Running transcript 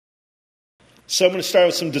So I'm going to start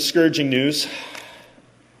with some discouraging news.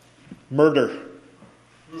 Murder.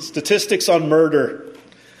 Statistics on murder.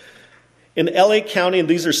 In LA County, and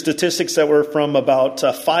these are statistics that were from about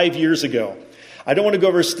 5 years ago. I don't want to go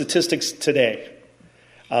over statistics today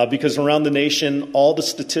because around the nation, all the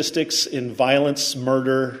statistics in violence,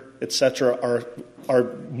 murder, etc.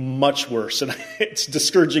 are much worse. And it's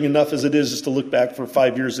discouraging enough as it is just to look back for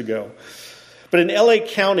 5 years ago. But in LA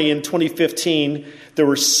County in 2015, there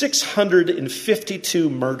were 652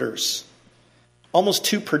 murders, almost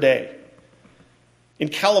 2 per day. In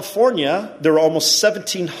California, there were almost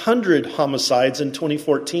 1,700 homicides in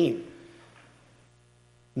 2014.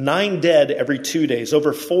 9 dead every 2 days,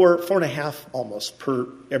 over 4.5 almost per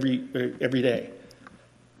every day.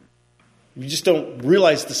 You just don't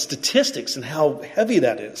realize the statistics and how heavy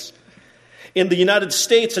that is. In the United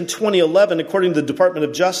States in 2011, according to the Department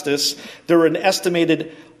of Justice, there were an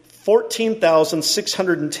estimated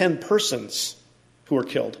 14,610 persons who were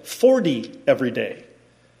killed. 40 every day.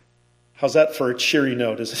 How's that for a cheery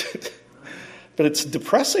note, isn't it? But it's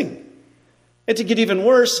depressing. And to get even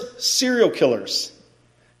worse, serial killers.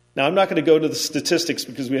 Now, I'm not going to go to the statistics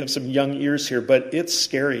because we have some young ears here, but it's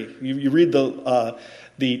scary. You read the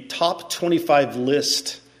top 25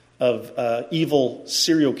 list of evil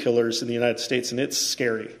serial killers in the United States, and it's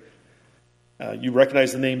scary. You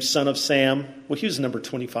recognize the name Son of Sam? Well, he was number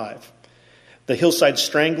 25. The Hillside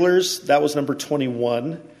Stranglers, that was number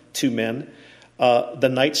 21, 2 men. The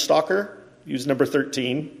Night Stalker, he was number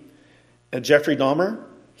 13. And Jeffrey Dahmer,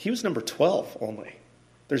 he was number 12 only.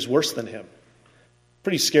 There's worse than him.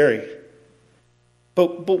 Pretty scary.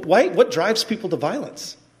 But why? What drives people to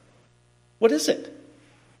violence? What is it?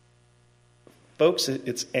 Folks,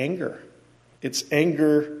 it's anger. It's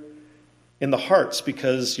anger in the hearts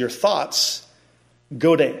because your thoughts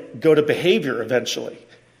go to behavior eventually.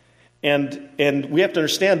 And we have to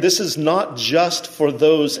understand this is not just for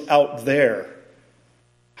those out there.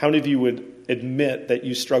 How many of you would admit that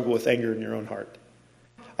you struggle with anger in your own heart?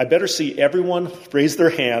 I better see everyone raise their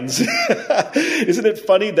hands. Isn't it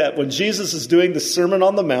funny that when Jesus is doing the Sermon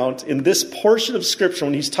on the Mount, in this portion of Scripture,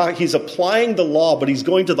 when he's applying the law, but he's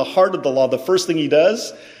going to the heart of the law, the first thing he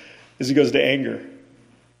does is he goes to anger.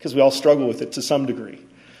 Because we all struggle with it to some degree.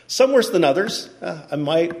 Some worse than others.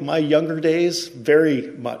 My younger days, very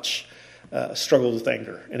much struggled with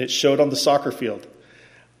anger. And it showed on the soccer field.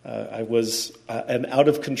 I was an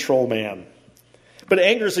out-of-control man. But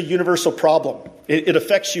anger is a universal problem. It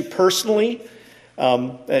affects you personally.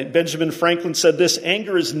 Benjamin Franklin said this,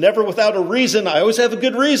 anger is never without a reason. I always have a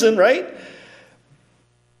good reason, right?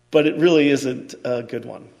 But it really isn't a good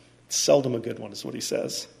one. It's seldom a good one, is what he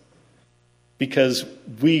says. Because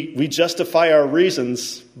we justify our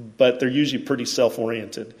reasons, but they're usually pretty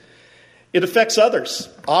self-oriented. It affects others.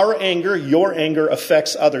 Our anger, your anger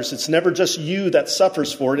affects others. It's never just you that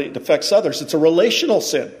suffers for it. It affects others. It's a relational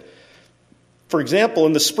sin. For example,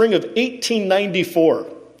 in the spring of 1894,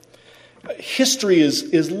 history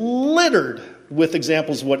is littered with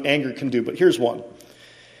examples of what anger can do, but here's one.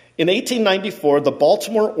 In 1894, the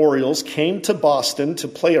Baltimore Orioles came to Boston to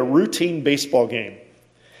play a routine baseball game.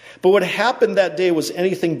 But what happened that day was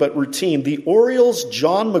anything but routine. The Orioles'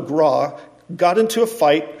 John McGraw got into a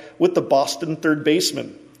fight with the Boston third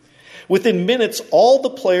baseman. Within minutes, all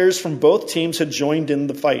the players from both teams had joined in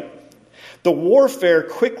the fight. The warfare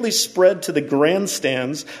quickly spread to the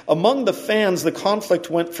grandstands. Among the fans, the conflict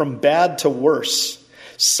went from bad to worse.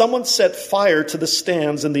 Someone set fire to the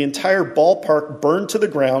stands and the entire ballpark burned to the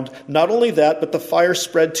ground. Not only that, but the fire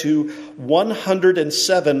spread to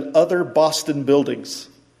 107 other Boston buildings.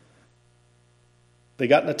 They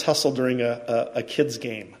got in a tussle during a kid's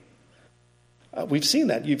game. We've seen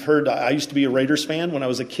that. You've heard, I used to be a Raiders fan when I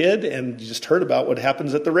was a kid, and you just heard about what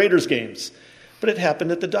happens at the Raiders games. But it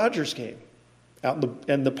happened at the Dodgers game. Out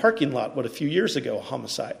in the parking lot, a few years ago, a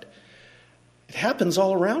homicide. It happens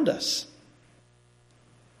all around us.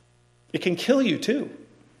 It can kill you too.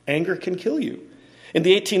 Anger can kill you. In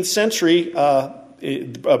the 18th century, a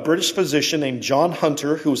British physician named John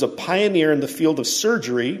Hunter, who was a pioneer in the field of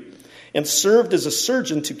surgery and served as a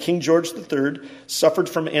surgeon to King George III, suffered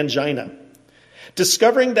from angina.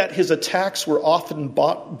 Discovering that his attacks were often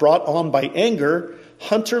brought on by anger,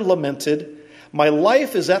 Hunter lamented, "My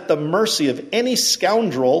life is at the mercy of any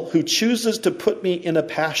scoundrel who chooses to put me in a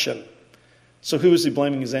passion." So who is he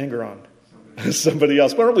blaming his anger on? Somebody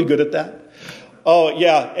else. Well, aren't we good at that? Oh,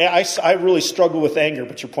 yeah, I really struggle with anger,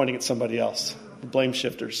 but you're pointing at somebody else. Blame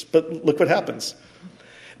shifters. But look what happens.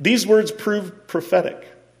 These words prove prophetic.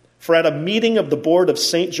 For at a meeting of the board of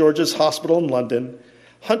St. George's Hospital in London,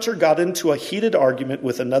 Hunter got into a heated argument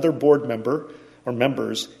with another board member or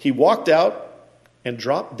members. He walked out and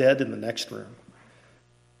drop dead in the next room.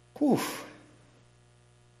 Whew.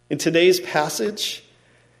 In today's passage,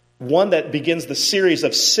 one that begins the series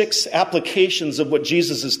of 6 applications of what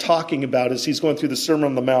Jesus is talking about as he's going through the Sermon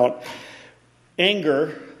on the Mount,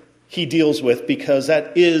 anger he deals with because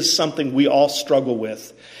that is something we all struggle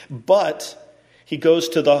with. But he goes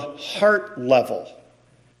to the heart level.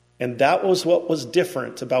 And that was what was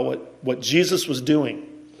different about what Jesus was doing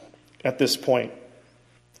at this point.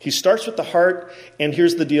 He starts with the heart, and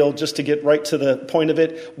here's the deal, just to get right to the point of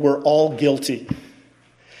it, we're all guilty.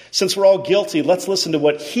 Since we're all guilty, let's listen to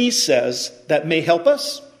what he says that may help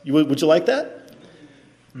us. Would you like that?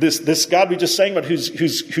 This God we just sang about,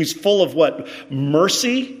 who's full of what?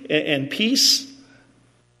 Mercy and peace.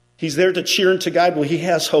 He's there to cheer and to guide. Well, he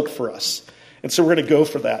has hope for us. And so we're going to go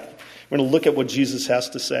for that. We're going to look at what Jesus has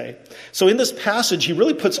to say. So in this passage, he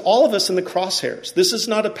really puts all of us in the crosshairs. This is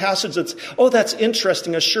not a passage that's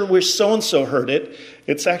interesting. I sure wish so-and-so heard it.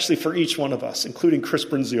 It's actually for each one of us, including Chris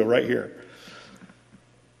Brunzio right here.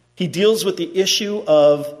 He deals with the issue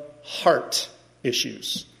of heart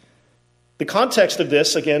issues. The context of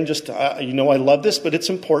this, again, I love this, but it's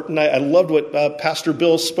important. I loved what Pastor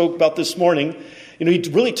Bill spoke about this morning. He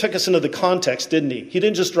really took us into the context, didn't he? He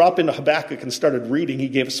didn't just drop into Habakkuk and started reading. He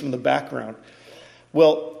gave us some of the background.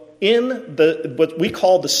 Well, in what we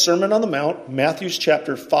call the Sermon on the Mount, Matthew's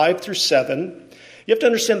chapter 5 through 7, you have to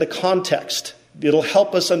understand the context. It'll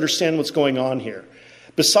help us understand what's going on here.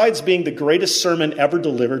 Besides being the greatest sermon ever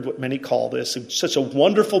delivered, what many call this, such a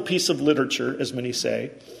wonderful piece of literature, as many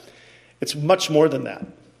say, it's much more than that.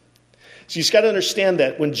 So you've got to understand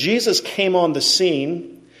that when Jesus came on the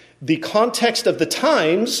scene, the context of the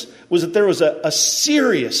times was that there was a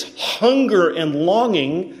serious hunger and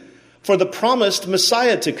longing for the promised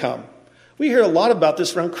Messiah to come. We hear a lot about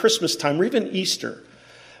this around Christmas time or even Easter.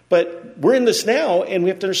 But we're in this now, and we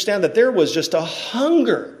have to understand that there was just a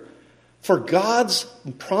hunger for God's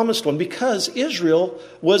promised one because Israel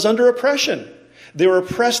was under oppression. They were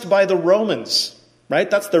oppressed by the Romans, right?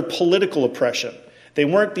 That's their political oppression. They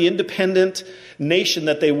weren't the independent nation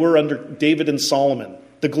that they were under David and Solomon,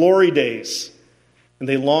 the glory days. And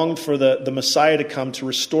they longed for the Messiah to come to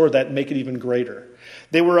restore that and make it even greater.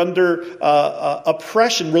 They were under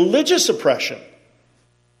oppression, religious oppression.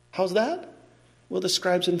 How's that? Well, the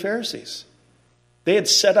scribes and Pharisees. They had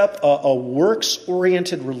set up a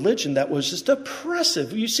works-oriented religion that was just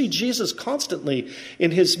oppressive. You see Jesus constantly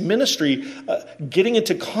in his ministry getting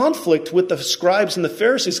into conflict with the scribes and the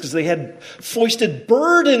Pharisees because they had foisted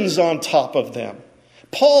burdens on top of them.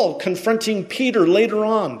 Paul confronting Peter later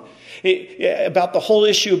on about the whole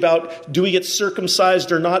issue about do we get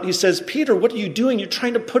circumcised or not. He says, Peter, what are you doing? You're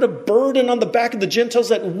trying to put a burden on the back of the Gentiles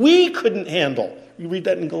that we couldn't handle. You read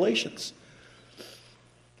that in Galatians.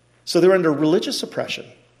 So they're under religious oppression.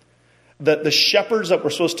 The shepherds that were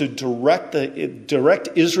supposed to direct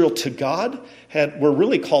Israel to God were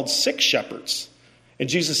really called sick shepherds. And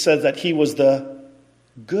Jesus said that he was the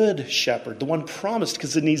good shepherd, the one promised,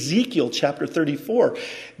 because in Ezekiel chapter 34,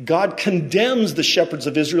 God condemns the shepherds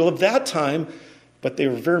of Israel of that time, but they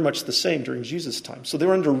were very much the same during Jesus' time. So they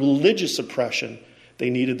were under religious oppression. They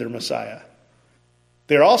needed their Messiah.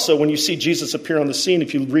 They're also, when you see Jesus appear on the scene,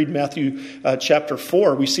 if you read Matthew chapter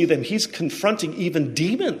 4, we see that he's confronting even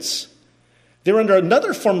demons. They're under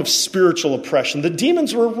another form of spiritual oppression. The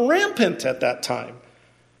demons were rampant at that time.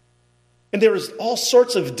 And there was all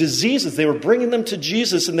sorts of diseases. They were bringing them to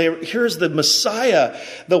Jesus, and here's the Messiah,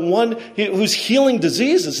 the one who's healing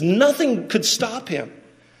diseases. Nothing could stop him.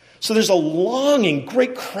 So there's a longing.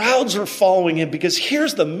 Great crowds are following him because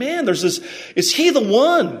here's the man. There's this, is he the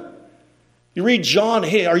one? You read John,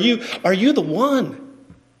 hey, are you the one?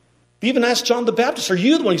 You even asked John the Baptist, are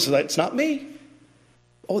you the one? He said, it's not me.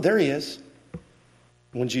 Oh, there he is.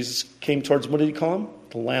 When Jesus came towards him, what did he call him?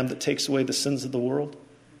 The Lamb that takes away the sins of the world.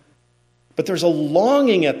 But there's a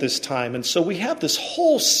longing at this time. And so we have this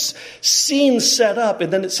whole scene set up.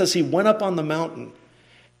 And then it says he went up on the mountain.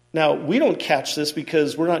 Now, we don't catch this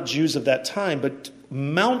because we're not Jews of that time. But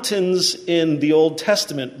mountains in the Old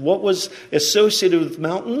Testament, what was associated with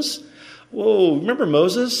mountains? Whoa, remember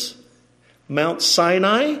Moses? Mount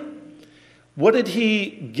Sinai? What did he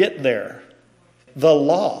get there? The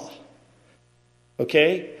law.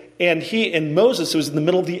 Okay? And Moses was in the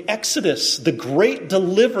middle of the Exodus, the great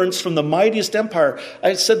deliverance from the mightiest empire.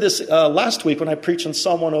 I said this last week when I preached on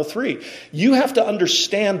Psalm 103. You have to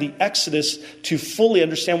understand the Exodus to fully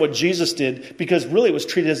understand what Jesus did, because really it was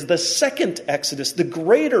treated as the second Exodus, the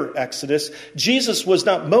greater Exodus. Jesus was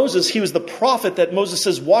not Moses. He was the prophet that Moses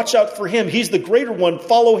says, watch out for him. He's the greater one.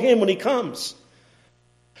 Follow him when he comes.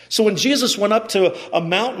 So when Jesus went up to a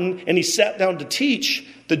mountain and he sat down to teach,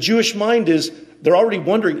 the Jewish mind is, they're already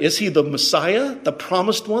wondering, is he the Messiah, the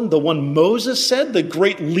promised one, the one Moses said, the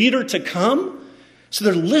great leader to come? So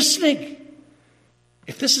they're listening.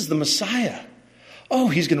 If this is the Messiah, oh,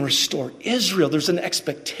 he's going to restore Israel. There's an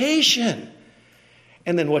expectation.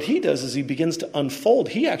 And then what he does is he begins to unfold.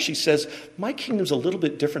 He actually says, my kingdom's a little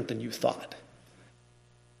bit different than you thought.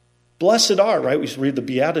 Blessed are, right? We read the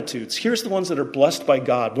Beatitudes. Here's the ones that are blessed by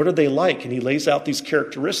God. What are they like? And he lays out these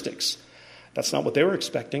characteristics. That's not what they were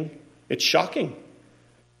expecting. It's shocking.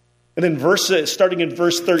 And then starting in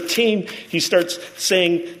verse 13, he starts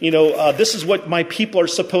saying, this is what my people are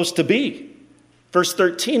supposed to be. Verse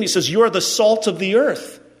 13, he says, you are the salt of the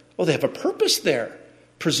earth. Oh, they have a purpose there.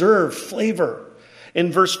 Preserve, flavor.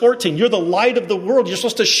 In verse 14, you're the light of the world. You're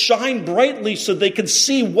supposed to shine brightly so they can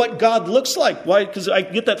see what God looks like. Why? Because I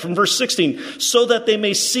get that from verse 16. So that they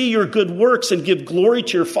may see your good works and give glory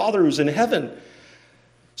to your Father who's in heaven.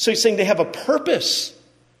 So he's saying they have a purpose.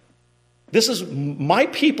 This is, my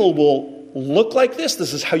people will look like this.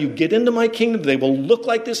 This is how you get into my kingdom. They will look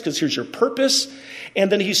like this because here's your purpose. And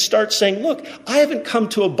then he starts saying, look, I haven't come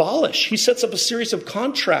to abolish. He sets up a series of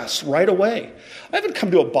contrasts right away. I haven't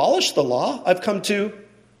come to abolish the law. I've come to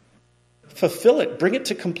fulfill it, bring it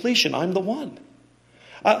to completion. I'm the one.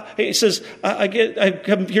 He says, I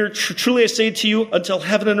come here, truly I say to you, until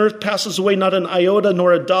heaven and earth passes away, not an iota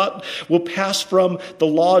nor a dot will pass from the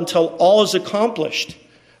law until all is accomplished.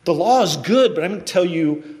 The law is good, but I'm going to tell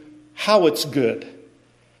you how it's good.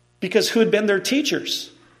 Because who had been their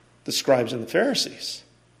teachers? The scribes and the Pharisees.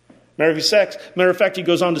 Matter of fact, he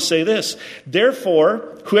goes on to say this.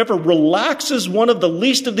 Therefore, whoever relaxes one of the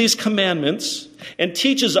least of these commandments and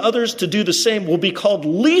teaches others to do the same will be called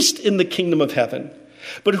least in the kingdom of heaven.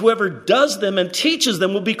 But whoever does them and teaches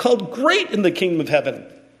them will be called great in the kingdom of heaven.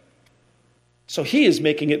 So he is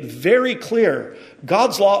making it very clear.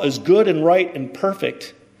 God's law is good and right and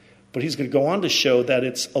perfect. But he's going to go on to show that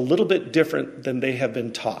it's a little bit different than they have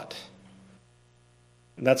been taught.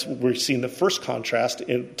 And that's what we're seeing the first contrast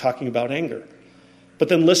in talking about anger. But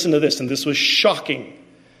then listen to this, and this was shocking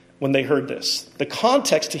when they heard this. The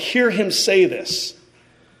context to hear him say this.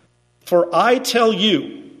 For I tell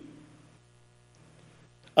you,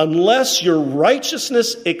 unless your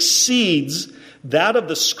righteousness exceeds that of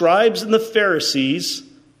the scribes and the Pharisees,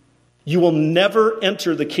 you will never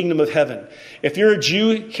enter the kingdom of heaven. If you're a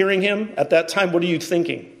Jew hearing him at that time, what are you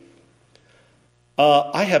thinking?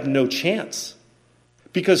 I have no chance.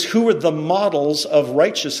 Because who were the models of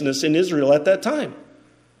righteousness in Israel at that time?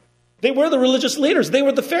 They were the religious leaders. They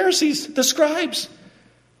were the Pharisees, the scribes.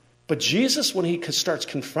 But Jesus, when he starts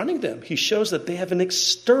confronting them, he shows that they have an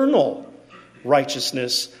external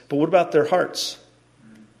righteousness. But what about their hearts?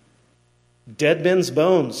 Dead men's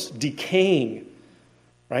bones, decaying,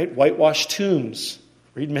 right? Whitewashed tombs.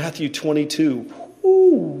 Read Matthew 22.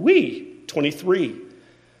 Ooh-wee, 23.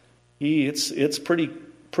 It's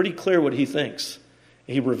pretty clear what he thinks.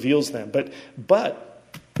 He reveals them. But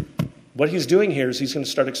what he's doing here is he's going to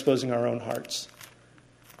start exposing our own hearts.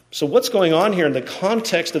 So what's going on here in the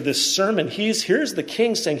context of this sermon? Here's the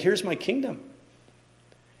king saying, here's my kingdom.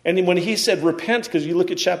 And when he said repent, because you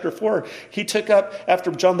look at chapter 4, he took up,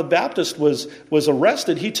 after John the Baptist was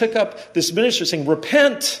arrested, he took up this ministry saying,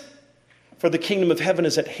 repent, for the kingdom of heaven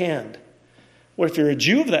is at hand. Well, if you're a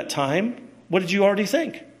Jew of that time, what did you already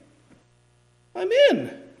think? I'm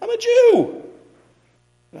in. I'm a Jew.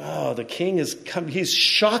 Oh, the king is coming. He's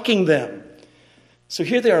shocking them. So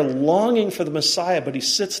here they are longing for the Messiah, but he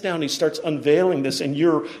sits down, he starts unveiling this, and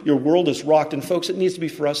your world is rocked. And folks, it needs to be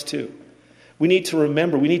for us too. We need to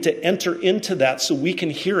remember, we need to enter into that so we can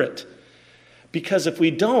hear it. Because if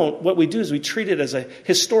we don't, what we do is we treat it as a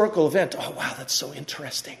historical event. Oh, wow, that's so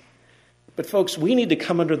interesting. But folks, we need to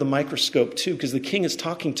come under the microscope too, because the king is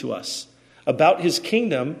talking to us about his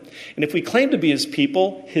kingdom. And if we claim to be his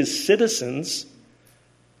people, his citizens,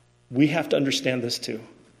 we have to understand this too.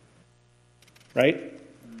 Right?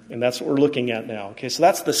 And that's what we're looking at now. Okay, so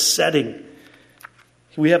that's the setting.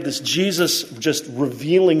 We have this Jesus just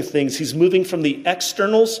revealing things. He's moving from the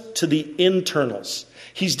externals to the internals.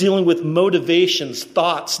 He's dealing with motivations,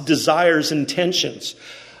 thoughts, desires, intentions.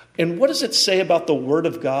 And what does it say about the Word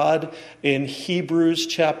of God in Hebrews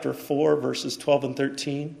chapter 4, verses 12 and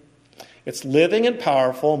 13? It's living and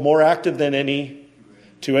powerful, more active than any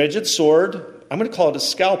two-edged sword. I'm going to call it a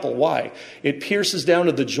scalpel. Why? It pierces down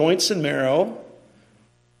to the joints and marrow,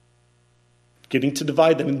 getting to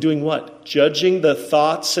divide them and doing what? Judging the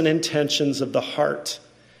thoughts and intentions of the heart.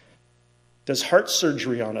 Does heart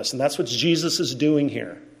surgery on us. And that's what Jesus is doing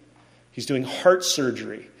here. He's doing heart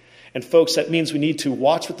surgery. And folks, that means we need to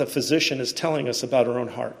watch what the physician is telling us about our own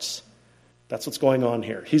hearts. That's what's going on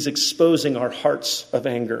here. He's exposing our hearts of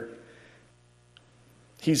anger.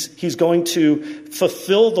 He's going to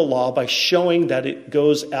fulfill the law by showing that it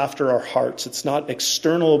goes after our hearts. It's not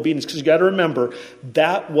external obedience, because you got to remember,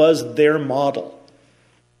 that was their model.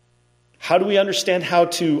 How do we understand how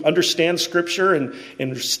to understand Scripture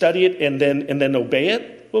and study it and then obey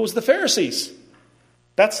it? What was the Pharisees?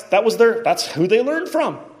 That's who they learned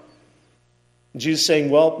from. And Jesus is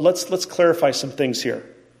saying, well, let's clarify some things here.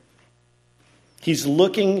 He's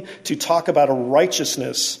looking to talk about a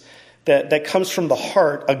righteousness that comes from the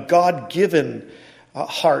heart, a God-given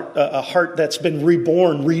heart, a heart that's been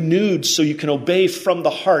reborn, renewed, so you can obey from the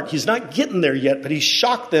heart. He's not getting there yet, but he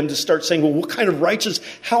shocked them to start saying, well, what kind of righteous,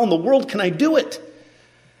 how in the world can I do it?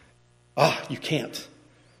 You can't.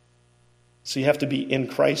 So you have to be in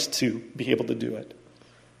Christ to be able to do it.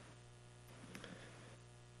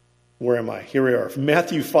 Where am I? Here we are.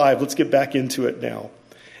 Matthew 5, let's get back into it now.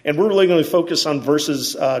 And we're really going to focus on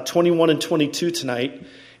verses 21 and 22 tonight.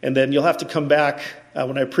 And then you'll have to come back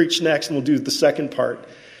when I preach next, and we'll do the second part.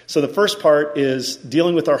 So the first part is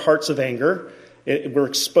dealing with our hearts of anger. We're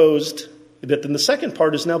exposed. But then the second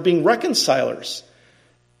part is now being reconcilers.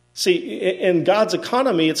 See, in God's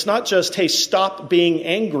economy, it's not just, hey, stop being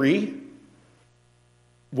angry.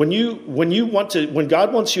 When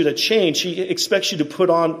God wants you to change, he expects you to put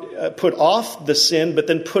off the sin, but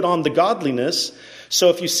then put on the godliness. So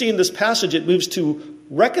if you see in this passage, it moves to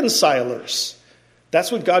reconcilers. That's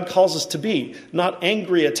what God calls us to be. Not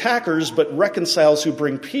angry attackers, but reconciles who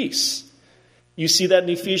bring peace. You see that in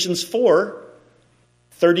Ephesians 4,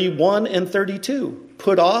 31 and 32.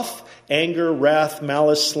 Put off anger, wrath,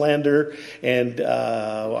 malice, slander, and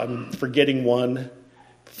I'm forgetting one.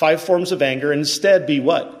 5 forms of anger. Instead, be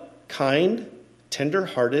what? Kind,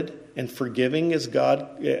 tender-hearted, and forgiving as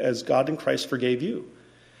God in Christ forgave you.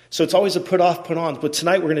 So it's always a put off, put on. But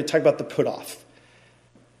tonight we're going to talk about the put off.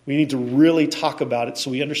 We need to really talk about it so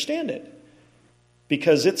we understand it.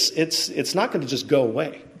 Because it's not going to just go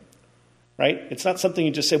away. Right? It's not something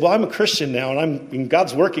you just say, well, I'm a Christian now and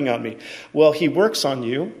God's working on me. Well, he works on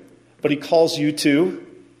you, but he calls you to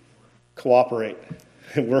cooperate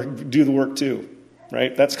and do the work too.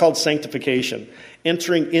 Right? That's called sanctification.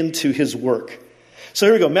 Entering into his work. So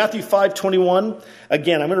here we go. Matthew 5:21.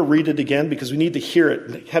 Again, I'm going to read it again because we need to hear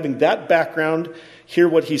it. Having that background, hear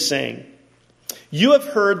what he's saying. You have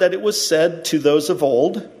heard that it was said to those of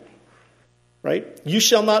old, right? You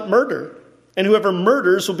shall not murder. And whoever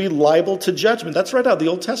murders will be liable to judgment. That's right out of the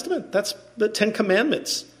Old Testament. That's the 10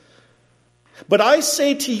 Commandments. But I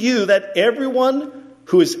say to you that everyone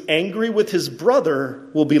who is angry with his brother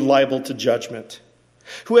will be liable to judgment.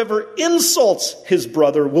 Whoever insults his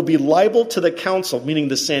brother will be liable to the council, meaning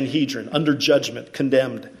the Sanhedrin, under judgment,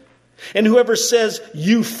 condemned. And whoever says,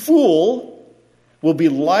 you fool, will be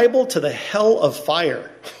liable to the hell of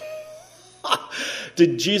fire.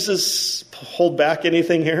 Did Jesus hold back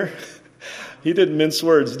anything here? He didn't mince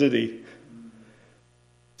words, did he?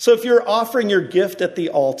 So if you're offering your gift at the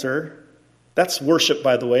altar, that's worship,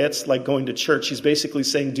 by the way. It's like going to church. He's basically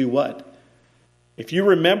saying, do what? If you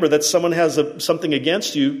remember that someone has something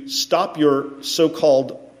against you, stop your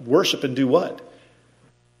so-called worship and do what?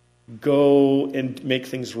 Go and make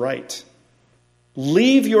things right.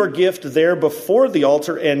 Leave your gift there before the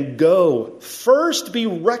altar and go. First be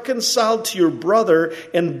reconciled to your brother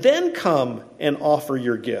and then come and offer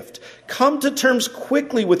your gift. Come to terms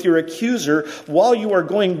quickly with your accuser while you are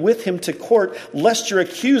going with him to court, lest your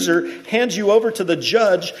accuser hand you over to the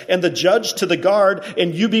judge and the judge to the guard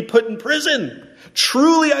and you be put in prison.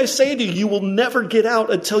 Truly I say to you, you will never get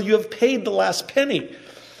out until you have paid the last penny.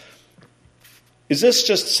 Is this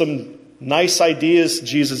just some nice ideas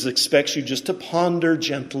Jesus expects you just to ponder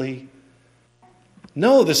gently?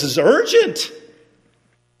 No, this is urgent.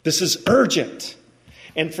 This is urgent.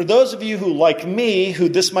 And for those of you who, like me, who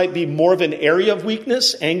this might be more of an area of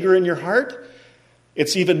weakness, anger in your heart,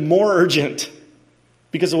 it's even more urgent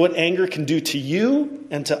because of what anger can do to you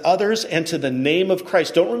and to others and to the name of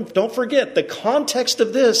Christ. Don't forget, the context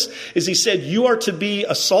of this is he said you are to be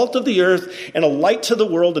a salt of the earth and a light to the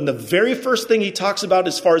world. And the very first thing he talks about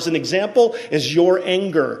as far as an example is your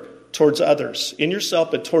anger towards others. In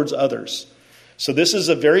yourself, but towards others. So this is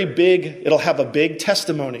a very big, it'll have a big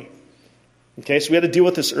testimony. Okay, so we had to deal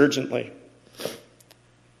with this urgently.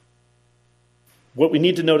 What we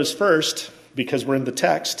need to notice first, because we're in the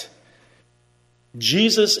text,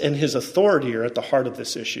 Jesus and his authority are at the heart of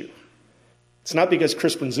this issue. It's not because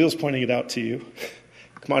Chris Brazil's pointing it out to you.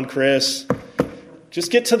 Come on, Chris.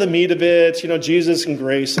 Just get to the meat of it. You know, Jesus and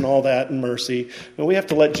grace and all that and mercy. And we have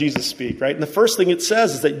to let Jesus speak, right? And the first thing it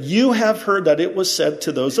says is that you have heard that it was said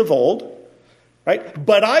to those of old, right?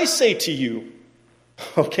 But I say to you,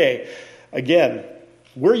 okay, again,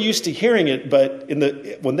 We're used to hearing it, but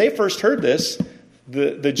when they first heard this,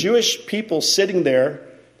 the Jewish people sitting there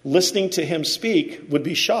listening to him speak would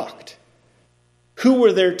be shocked. Who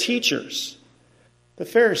were their teachers? The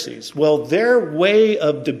Pharisees. Well, their way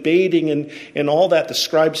of debating and all that, the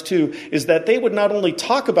scribes too, is that they would not only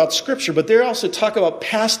talk about Scripture, but they also talk about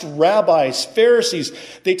past rabbis, Pharisees.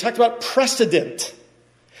 They talked about precedent.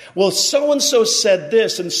 Well, so-and-so said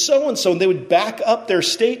this, and so-and-so, and they would back up their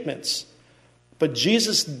statements. But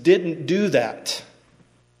Jesus didn't do that.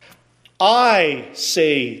 I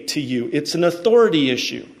say to you, it's an authority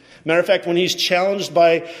issue. Matter of fact, when he's challenged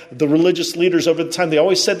by the religious leaders over the time, they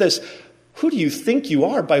always said this, who do you think you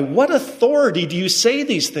are? By what authority do you say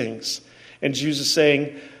these things? And Jesus is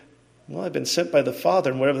saying, well, I've been sent by the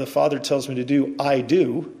Father, and whatever the Father tells me to do, I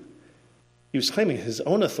do. He was claiming his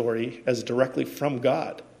own authority as directly from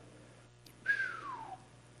God.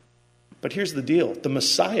 But here's the deal. The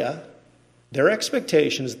Messiah, their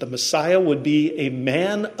expectation is that the Messiah would be a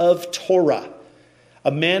man of Torah,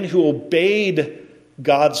 a man who obeyed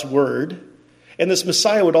God's word. And this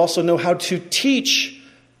Messiah would also know how to teach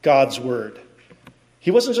God's word. He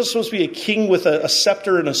wasn't just supposed to be a king with a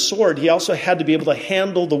scepter and a sword. He also had to be able to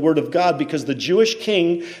handle the word of God, because the Jewish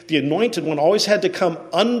king, the anointed one, always had to come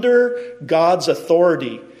under God's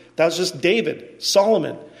authority. That was just David,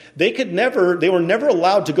 Solomon. They were never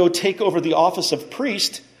allowed to go take over the office of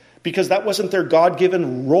priest, because that wasn't their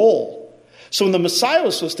God-given role. So when the Messiah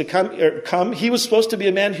was supposed to come, he was supposed to be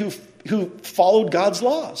a man who followed God's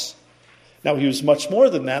laws. Now, he was much more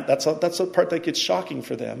than that. That's a part that gets shocking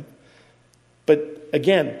for them. But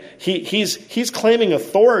again, he's claiming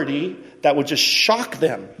authority that would just shock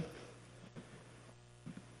them.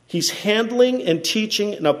 He's handling and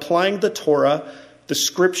teaching and applying the Torah, the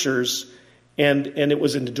scriptures, and it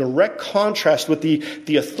was in direct contrast with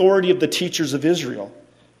the authority of the teachers of Israel.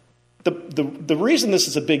 The reason this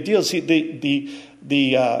is a big deal is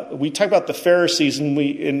we talk about the Pharisees,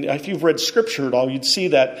 and if you've read Scripture at all, you'd see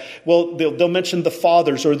that. Well, they'll mention the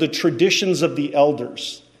fathers or the traditions of the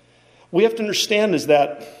elders. We have to understand is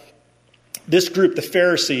that this group, the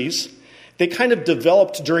Pharisees, they kind of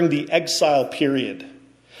developed during the exile period,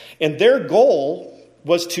 and their goal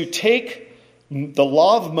was to take the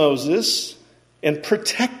law of Moses and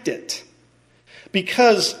protect it,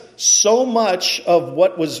 because so much of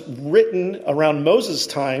what was written around Moses'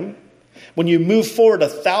 time, when you move forward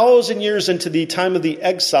 1,000 years into the time of the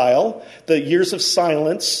exile, the years of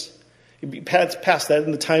silence, past that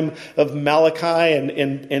in the time of Malachi and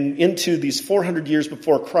into these 400 years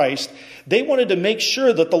before Christ, they wanted to make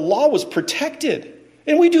sure that the law was protected.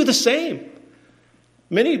 And we do the same.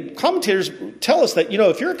 Many commentators tell us that,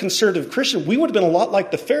 if you're a conservative Christian, we would have been a lot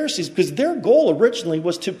like the Pharisees, because their goal originally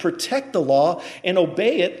was to protect the law and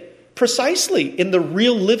obey it precisely in the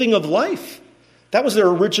real living of life. That was their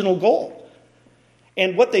original goal.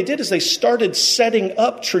 And what they did is they started setting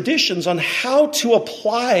up traditions on how to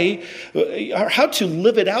apply, or how to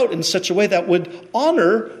live it out in such a way that would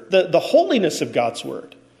honor the holiness of God's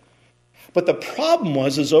word. But the problem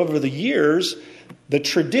is over the years, the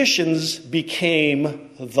traditions became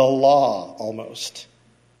the law almost.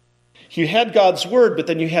 You had God's word, but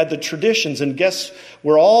then you had the traditions. And guess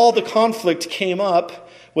where all the conflict came up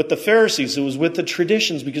with the Pharisees? It was with the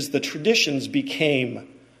traditions, because the traditions became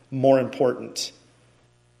more important.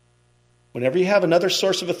 Whenever you have another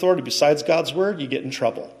source of authority besides God's word, you get in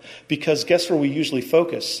trouble. Because guess where we usually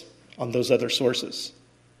focus? On those other sources.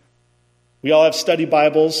 We all have study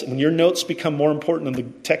Bibles. When your notes become more important than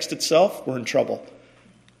the text itself, we're in trouble.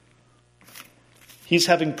 He's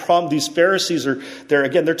having problems. These Pharisees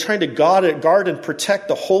they're trying to guard and protect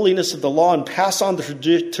the holiness of the law and pass on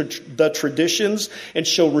the traditions and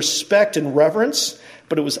show respect and reverence,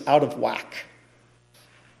 but it was out of whack.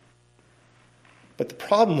 But the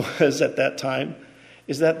problem was at that time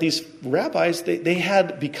is that these rabbis, they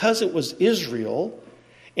had, because it was Israel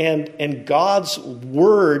and God's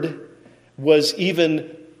word was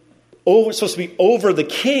even supposed to be over the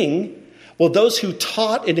king. Well, those who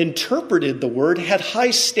taught and interpreted the word had high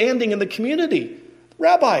standing in the community.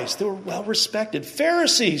 Rabbis, they were well respected.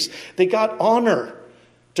 Pharisees, they got honor.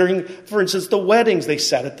 During, for instance, the weddings, they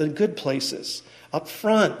sat at the good places, up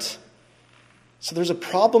front. So there's a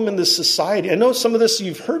problem in this society. I know some of this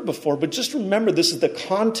you've heard before, but just remember this is the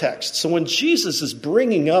context. So when Jesus is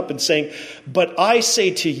bringing up and saying, but I say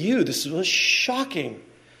to you, this is shocking.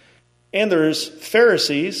 And there's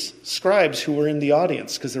Pharisees, scribes who were in the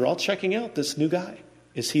audience because they're all checking out this new guy.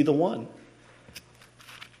 Is he the one?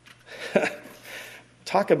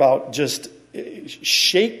 Talk about just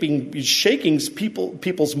shaking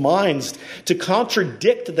people's minds. To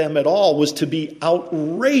contradict them at all was to be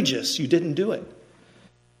outrageous. You didn't do it.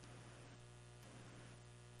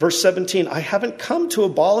 Verse 17, I haven't come to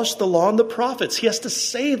abolish the law and the prophets. He has to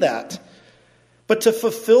say that. But to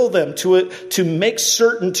fulfill them, to make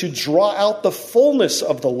certain, to draw out the fullness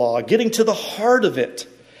of the law, getting to the heart of it,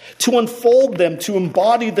 to unfold them, to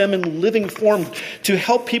embody them in living form, to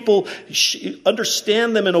help people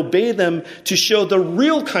understand them and obey them, to show the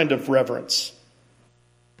real kind of reverence.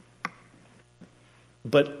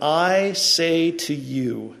 But I say to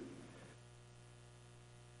you,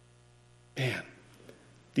 man,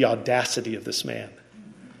 the audacity of this man.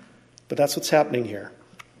 But that's what's happening here.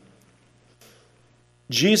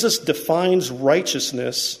 Jesus defines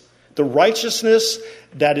righteousness, the righteousness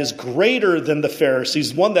that is greater than the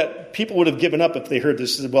Pharisees, one that people would have given up if they heard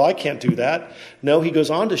this. Well, I can't do that. No, he goes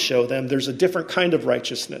on to show them there's a different kind of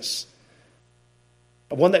righteousness,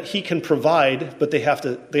 one that he can provide, but they have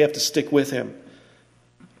to stick with him.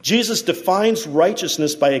 Jesus defines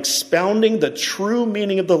righteousness by expounding the true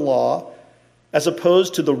meaning of the law as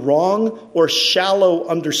opposed to the wrong or shallow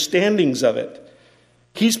understandings of it.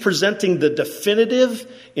 He's presenting the definitive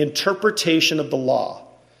interpretation of the law.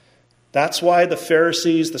 That's why the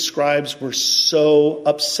Pharisees, the scribes, were so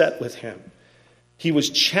upset with him. He was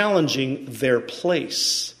challenging their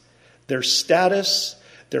place, their status,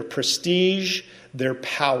 their prestige, their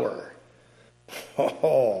power.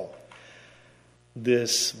 Oh,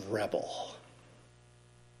 this rebel.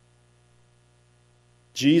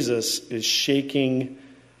 Jesus is shaking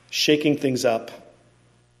things up.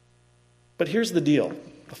 But here's the deal,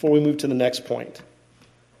 before we move to the next point.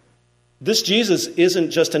 This Jesus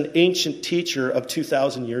isn't just an ancient teacher of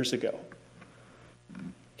 2,000 years ago.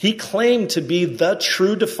 He claimed to be the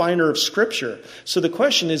true definer of Scripture. So the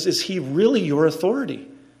question is he really your authority?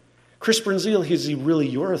 Chris Brunzil, is he really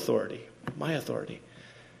your authority? My authority?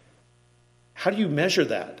 How do you measure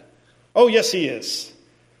that? Oh, yes, he is.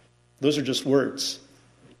 Those are just words.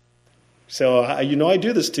 So, I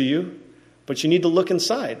do this to you, but you need to look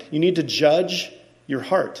inside. You need to judge your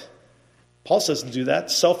heart. Paul says to do that.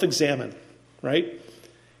 Self-examine, right? You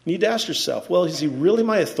need to ask yourself, well, is he really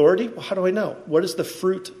my authority? Well, how do I know? What is the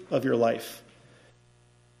fruit of your life?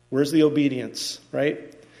 Where's the obedience, right?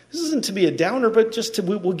 This isn't to be a downer, but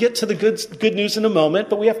we'll get to the good news in a moment,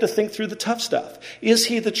 but we have to think through the tough stuff. Is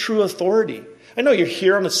he the true authority? I know you're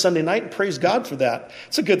here on a Sunday night, and praise God for that.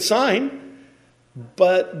 It's a good sign.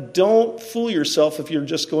 But don't fool yourself if you're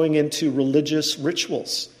just going into religious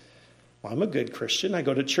rituals. Well, I'm a good Christian. I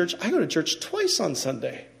go to church. I go to church twice on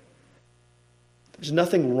Sunday. There's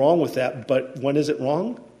nothing wrong with that. But when is it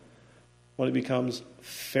wrong? When it becomes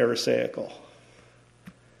Pharisaical.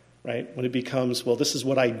 Right? When it becomes, well, this is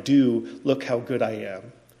what I do. Look how good I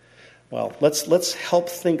am. Well, let's help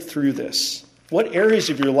think through this. What areas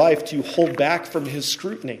of your life do you hold back from his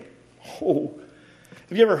scrutiny? Oh,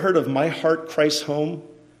 have you ever heard of My Heart, Christ's Home?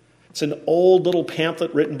 It's an old little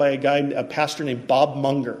pamphlet written by a pastor named Bob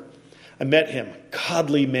Munger. I met him,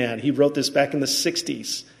 godly man. He wrote this back in the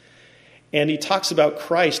 60s. And he talks about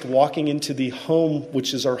Christ walking into the home,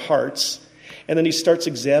 which is our hearts, and then he starts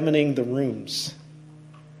examining the rooms.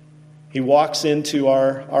 He walks into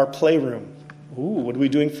our playroom. Ooh, what are we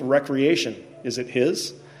doing for recreation? Is it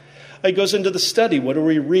his? He goes into the study. What are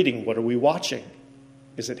we reading? What are we watching?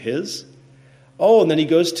 Is it his? Oh, and then he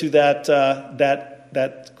goes to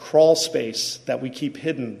that crawl space that we keep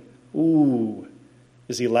hidden. Ooh,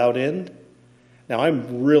 is he allowed in? Now,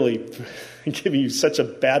 I'm really giving you such a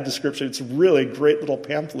bad description. It's really a great little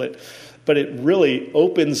pamphlet, but it really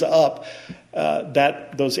opens up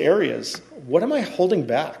those areas. What am I holding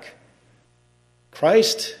back?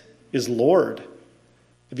 Christ is Lord.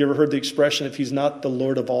 Have you ever heard the expression, if he's not the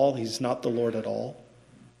Lord of all, he's not the Lord at all?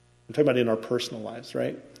 I'm talking about in our personal lives,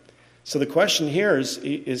 right? So the question here is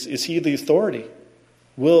he the authority?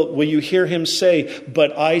 Will you hear him say,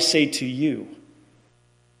 but I say to you?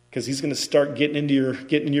 Because he's going to start getting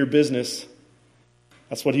in your business.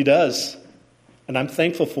 That's what he does. And I'm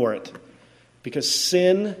thankful for it. Because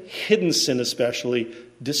sin, hidden sin especially,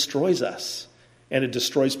 destroys us. And it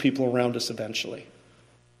destroys people around us eventually.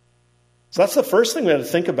 So that's the first thing we have to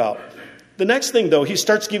think about. The next thing, though, he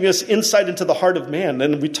starts giving us insight into the heart of man.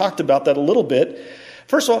 And we talked about that a little bit.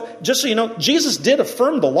 First of all, just so you know, Jesus did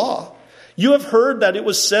affirm the law. You have heard that it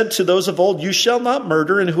was said to those of old, you shall not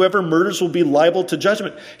murder, and whoever murders will be liable to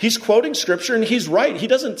judgment. He's quoting Scripture, and he's right. He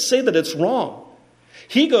doesn't say that it's wrong.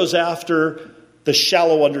 He goes after the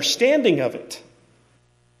shallow understanding of it.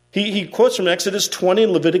 He quotes from Exodus 20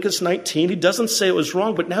 and Leviticus 19. He doesn't say it was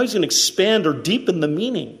wrong, but now he's going to expand or deepen the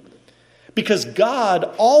meaning. Because God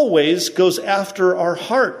always goes after our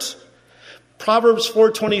heart. Proverbs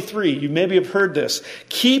 4:23, you maybe have heard this.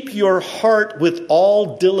 Keep your heart with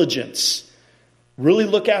all diligence. Really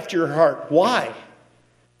look after your heart. Why?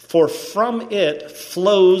 for from it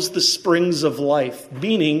flows the springs of life.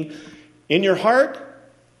 Meaning, in your heart,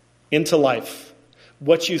 into life.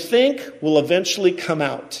 What you think will eventually come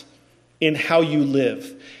out in how you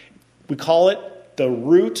live. We call it the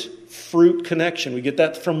root-fruit connection. We get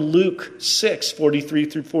that from Luke 6, 43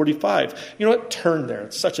 through 45. You know what? Turn there.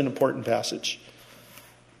 It's such an important passage.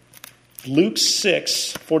 Luke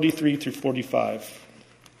 6, 43 through 45.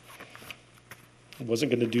 I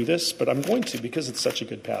wasn't going to do this, but I'm going to because it's such a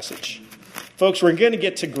good passage. Folks, we're going to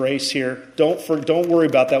get to grace here. Don't worry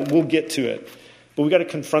about that. We'll get to it. But we've got to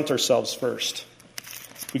confront ourselves first.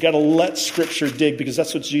 We've got to let Scripture dig because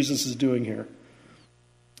that's what Jesus is doing here.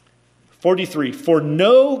 43, for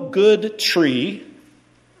no good tree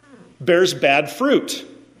bears bad fruit,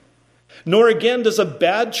 nor again does a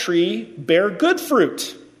bad tree bear good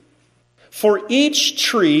fruit. For each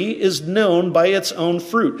tree is known by its own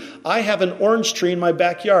fruit. I have an orange tree in my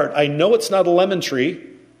backyard. I know it's not a lemon tree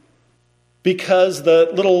because the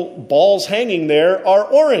little balls hanging there are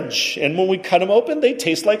orange. And when we cut them open, they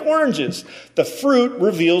taste like oranges. The fruit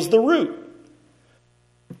reveals the root.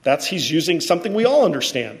 He's using something we all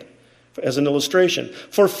understand as an illustration.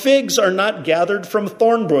 For figs are not gathered from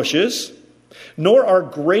thorn bushes, nor are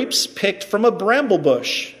grapes picked from a bramble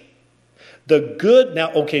bush.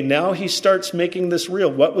 Now he starts making this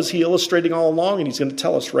real. What was he illustrating all along? And he's going to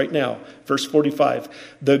tell us right now. Verse 45.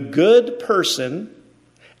 The good person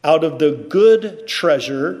out of the good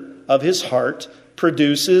treasure of his heart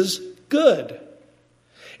produces good.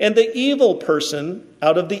 And the evil person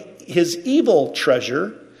out of his evil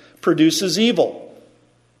treasure produces evil.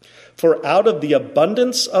 For out of the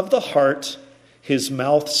abundance of the heart, his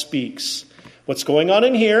mouth speaks. What's going on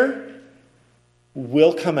in here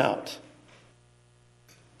will come out.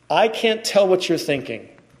 I can't tell what you're thinking,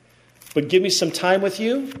 but give me some time with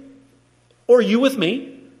you, or you with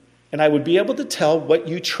me, and I would be able to tell what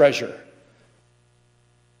you treasure.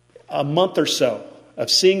 A month or so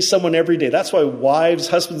of seeing someone every day. That's why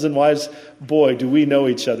husbands and wives, boy, do we know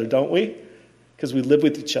each other, don't we? Because we live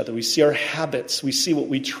with each other. We see our habits. We see what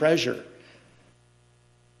we treasure.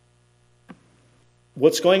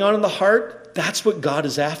 What's going on in the heart? That's what God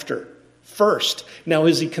is after first. Now,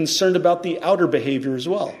 is he concerned about the outer behavior as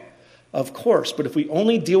well? Of course. But if we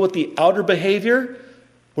only deal with the outer behavior,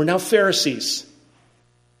 we're now Pharisees.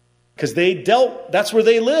 Because that's where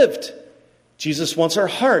they lived. Jesus wants our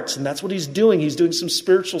hearts, and that's what he's doing. He's doing some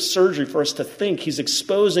spiritual surgery for us to think. He's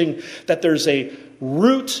exposing that there's a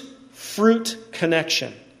root-fruit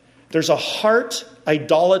connection. There's a heart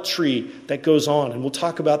idolatry that goes on, and we'll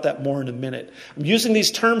talk about that more in a minute. I'm using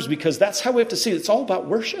these terms because that's how we have to see it. It's all about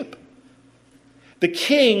worship. The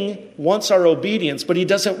king wants our obedience, but he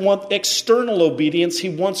doesn't want external obedience. He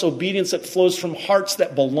wants obedience that flows from hearts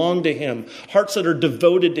that belong to him, hearts that are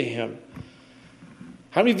devoted to him.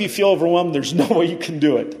 How many of you feel overwhelmed? There's no way you can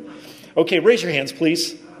do it. Okay, raise your hands,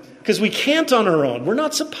 please. Because we can't on our own. We're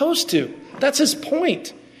not supposed to. That's his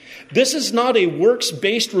point. This is not a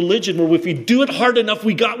works-based religion where if we do it hard enough,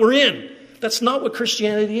 we're in. That's not what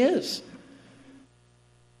Christianity is.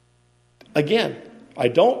 Again, I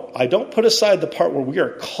don't put aside the part where we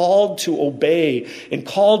are called to obey and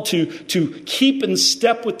called to keep in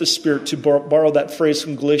step with the Spirit, to borrow that phrase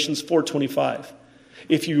from Galatians 4:25.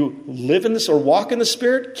 If you live in this or walk in the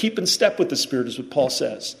Spirit, keep in step with the Spirit is what Paul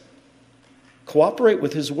says. Cooperate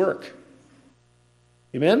with his work.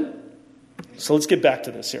 Amen? So let's get back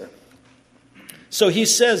to this here. So he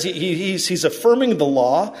says he's affirming the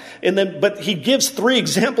law, but he gives 3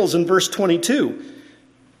 examples in verse 22.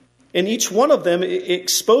 And each one of them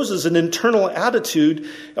exposes an internal attitude,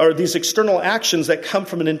 or these external actions that come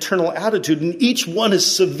from an internal attitude, and each one is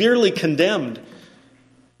severely condemned.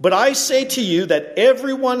 But I say to you that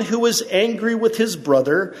everyone who is angry with his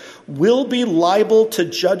brother will be liable to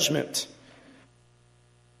judgment.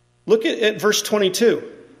 Look at verse 22.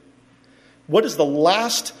 What is the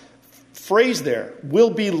last phrase there? Will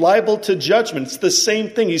be liable to judgment. It's the same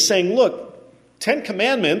thing. He's saying, look, 10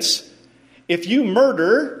 commandments, if you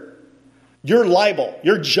murder, you're liable.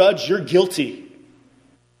 You're judged. You're guilty.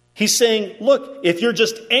 He's saying, look, if you're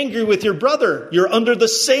just angry with your brother, you're under the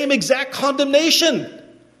same exact condemnation.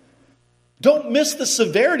 Don't miss the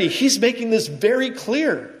severity. He's making this very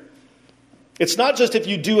clear. It's not just if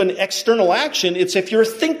you do an external action, it's if you're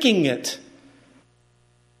thinking it.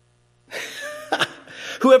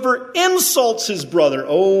 Whoever insults his brother,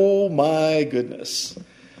 oh my goodness.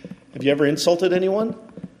 Have you ever insulted anyone?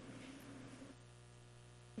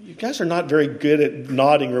 You guys are not very good at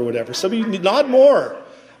nodding or whatever. Some of you nod more.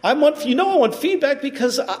 I want feedback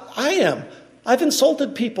because I am. I've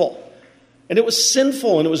insulted people. And it was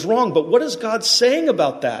sinful and it was wrong. But what is God saying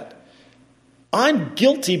about that? I'm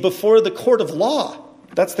guilty before the court of law.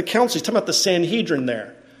 That's the council. He's talking about the Sanhedrin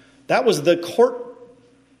there. That was the court.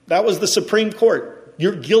 That was the Supreme Court.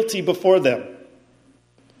 You're guilty before them.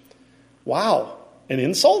 Wow. An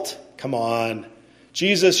insult? Come on.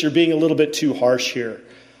 Jesus, you're being a little bit too harsh here.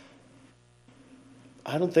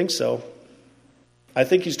 I don't think so. I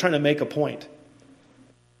think he's trying to make a point.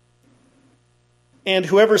 And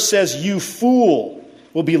whoever says, you fool,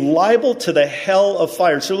 will be liable to the hell of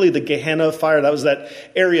fire. It's really the Gehenna of fire. That was that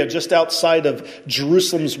area just outside of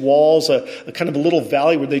Jerusalem's walls, a kind of a little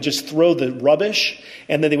valley where they just throw the rubbish,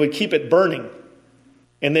 and then they would keep it burning.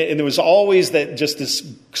 And there was always just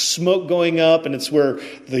this smoke going up, and it's where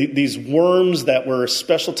these worms that were a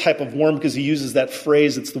special type of worm, because he uses that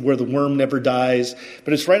phrase, it's where the worm never dies.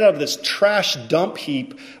 But it's right out of this trash dump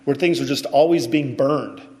heap where things are just always being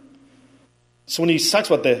burned. So when he talks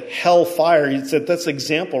about the hell fire, he said that's an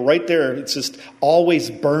example right there. It's just always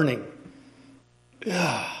burning.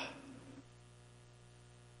 Ugh.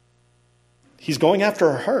 He's going after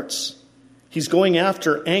our hearts. He's going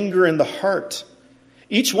after anger in the heart.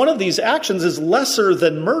 Each one of these actions is lesser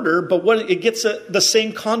than murder, but it gets the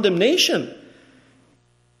same condemnation.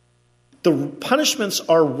 The punishments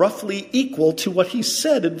are roughly equal to what he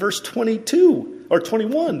said in verse 22 or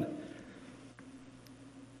 21.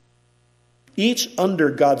 Each under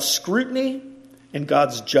God's scrutiny and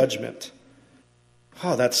God's judgment.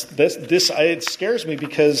 Oh, it scares me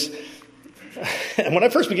because when I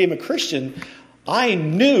first became a Christian, I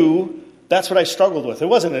knew that's what I struggled with. It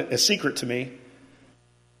wasn't a secret to me.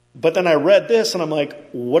 But then I read this and I'm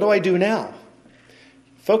like, what do I do now?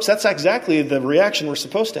 Folks, that's exactly the reaction we're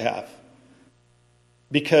supposed to have.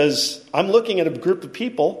 Because I'm looking at a group of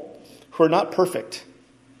people who are not perfect.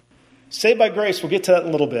 Saved by grace, we'll get to that in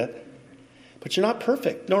a little bit. But you're not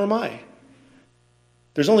perfect, nor am I.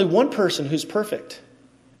 There's only one person who's perfect.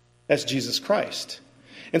 That's Jesus Christ.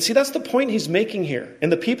 And see, that's the point he's making here.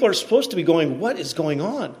 And the people are supposed to be going, what is going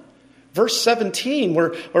on? Verse 17,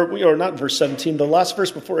 or not verse 17, the last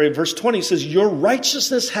verse before, verse 20 says, your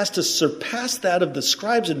righteousness has to surpass that of the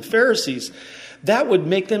scribes and Pharisees. That would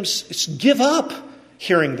make them give up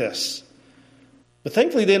hearing this. But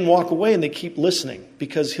thankfully they didn't walk away and they keep listening,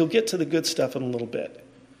 because he'll get to the good stuff in a little bit.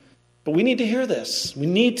 But we need to hear this. We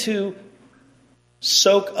need to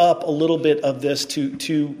soak up a little bit of this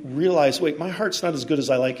to realize, wait, my heart's not as good as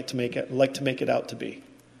I like to make it out to be.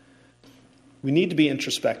 We need to be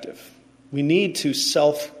introspective. We need to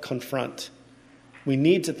self-confront. We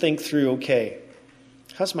need to think through, okay,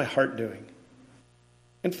 how's my heart doing?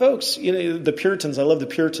 And folks, the Puritans, I love the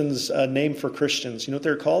Puritans' name for Christians. You know what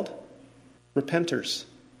they're called? Repenters.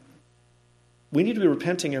 We need to be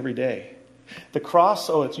repenting every day. The cross,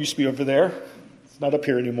 it used to be over there. It's not up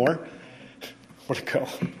here anymore. Where'd it go?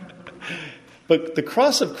 But the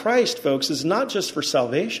cross of Christ, folks, is not just for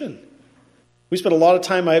salvation. We spent a lot of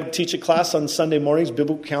time, I teach a class on Sunday mornings,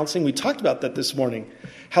 biblical counseling. We talked about that this morning.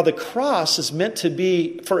 How the cross is meant to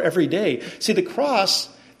be for every day. See, the cross,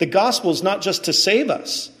 the gospel is not just to save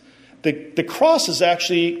us. The cross is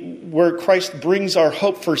actually where Christ brings our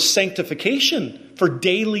hope for sanctification, for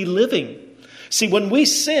daily living. See, when we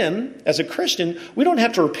sin as a Christian, we don't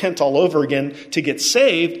have to repent all over again to get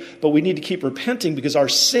saved, but we need to keep repenting because our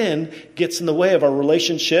sin gets in the way of our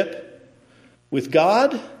relationship with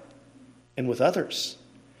God and with others.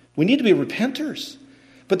 We need to be repenters.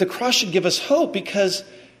 But the cross should give us hope because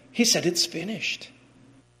he said it's finished.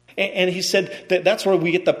 And he said that's where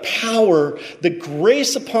we get the power, the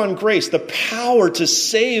grace upon grace, the power to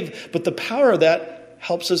save, but the power of that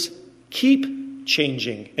helps us keep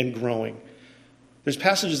changing and growing. There's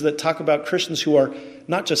passages that talk about Christians who are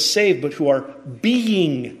not just saved, but who are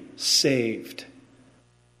being saved.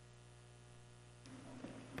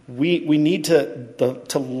 We need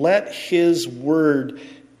to let his word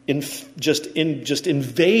just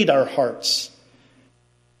invade our hearts.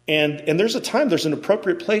 And there's there's an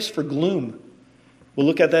appropriate place for gloom. We'll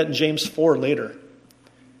look at that in James 4 later.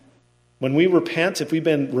 When we repent, if we've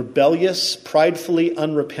been rebellious, pridefully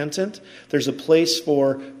unrepentant, there's a place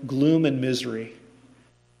for gloom and misery.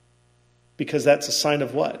 Because that's a sign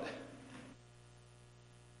of what?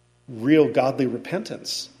 Real godly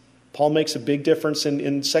repentance. Paul makes a big difference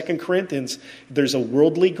in 2 Corinthians. There's a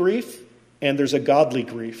worldly grief and there's a godly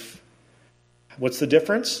grief. What's the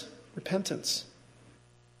difference? Repentance.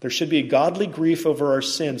 There should be a godly grief over our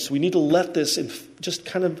sins. So we need to let this just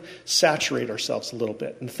kind of saturate ourselves a little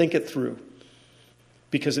bit and think it through.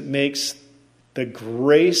 Because it makes the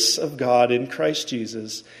grace of God in Christ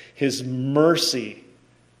Jesus, his mercy,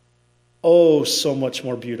 so much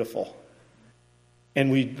more beautiful.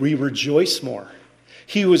 And we rejoice more.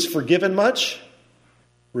 He who was forgiven much,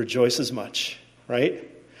 rejoices much. right?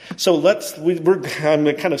 So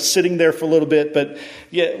I'm kind of sitting there for a little bit, but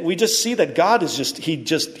yeah, we just see that God is he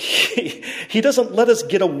doesn't let us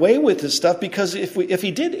get away with this stuff, because if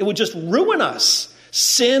he did, it would just ruin us.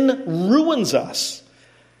 Sin ruins us.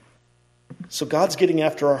 So God's getting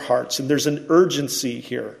after our hearts, and there's an urgency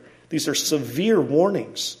here. These are severe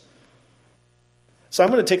warnings. So I'm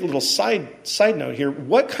going to take a little side note here.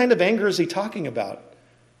 What kind of anger is he talking about?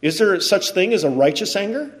 Is there such thing as a righteous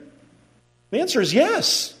anger? The answer is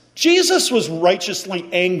yes. Jesus was righteously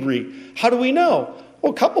angry. How do we know?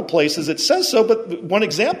 Well, a couple places it says so, but one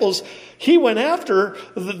example is he went after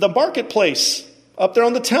the marketplace up there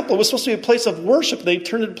on the temple. It was supposed to be a place of worship. They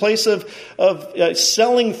turned it a place of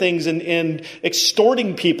selling things and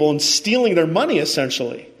extorting people and stealing their money,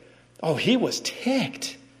 essentially. Oh, he was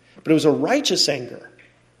ticked. But it was a righteous anger.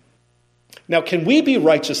 Now, can we be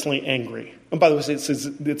righteously angry? And by the way,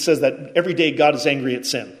 it says that every day God is angry at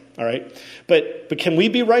sin. All right? But can we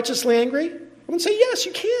be righteously angry? I'm going to say, yes,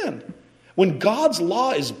 you can. When God's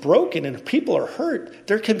law is broken and people are hurt,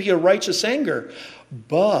 there can be a righteous anger.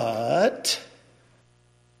 But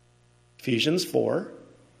Ephesians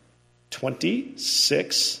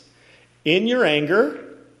 4:26, in your anger,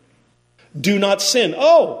 do not sin.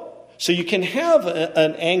 Oh, so you can have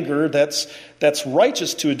an anger that's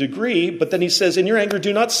righteous to a degree, but then he says, in your anger,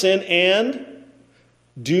 do not sin, and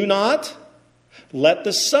do not let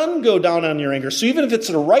the sun go down on your anger. So even if it's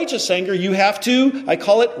a righteous anger, you have to, I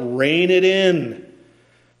call it, rein it in.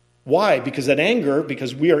 Why? Because that anger,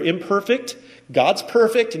 because we are imperfect, God's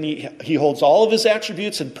perfect, and he holds all of his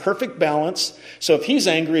attributes in perfect balance. So if he's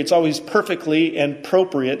angry, it's always perfectly and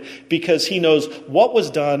appropriate, because he knows what was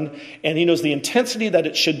done, and he knows the intensity that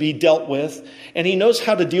it should be dealt with, and he knows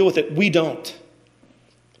how to deal with it. We don't.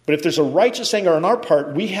 But if there's a righteous anger on our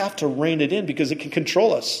part, we have to rein it in, because it can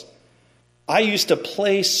control us. I used to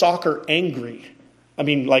play soccer angry. I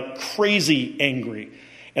mean, like crazy angry.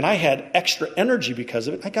 And I had extra energy because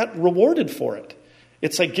of it. I got rewarded for it.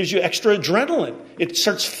 It's like gives you extra adrenaline. It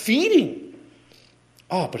starts feeding.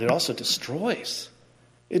 Oh, but it also destroys.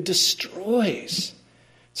 It destroys.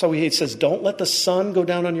 So he says, don't let the sun go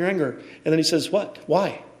down on your anger. And then he says, what?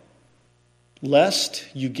 Why? Lest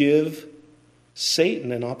you give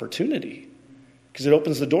Satan an opportunity. Because it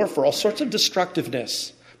opens the door for all sorts of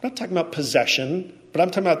destructiveness. I'm not talking about possession, but I'm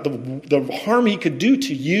talking about the harm he could do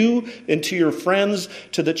to you and to your friends,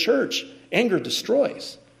 to the church. Anger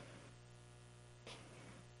destroys.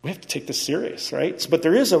 We have to take this serious, right? But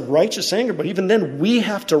there is a righteous anger, but even then we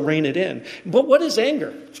have to rein it in. But what is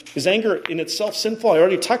anger? Is anger in itself sinful? I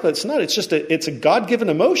already talked about it. It's not. It's a God-given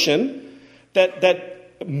emotion that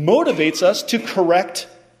motivates us to correct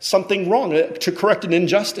something wrong, to correct an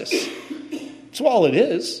injustice. That's all it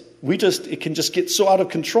is. It can just get so out of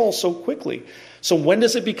control so quickly. So when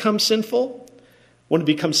does it become sinful? When it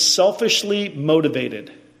becomes selfishly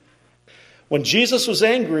motivated. When Jesus was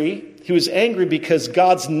angry, he was angry because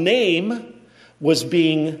God's name was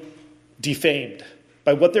being defamed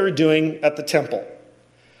by what they were doing at the temple.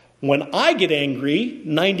 When I get angry,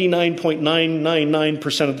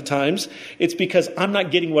 99.999% of the times, it's because I'm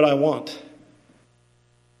not getting what I want.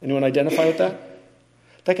 Anyone identify with that?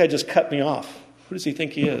 That guy just cut me off. Who does he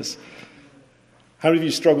think he is? How many of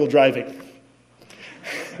you struggle driving?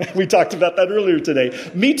 We talked about that earlier today.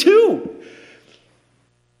 Me too.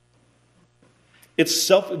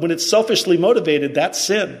 When it's selfishly motivated, that's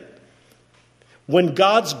sin. When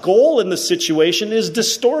God's goal in the situation is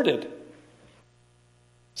distorted.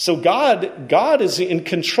 So God is in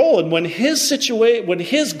control, and when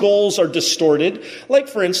his goals are distorted, like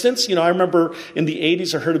for instance, I remember in the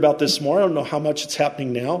 80s I heard about this more. I don't know how much it's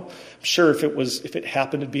happening now. I'm sure if it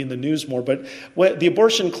happened, it'd be in the news more. But the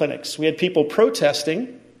abortion clinics, we had people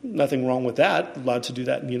protesting. Nothing wrong with that. Allowed to do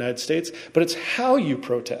that in the United States. But it's how you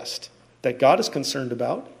protest that God is concerned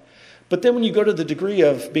about. But then when you go to the degree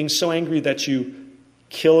of being so angry that you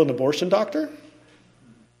kill an abortion doctor,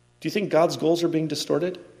 do you think God's goals are being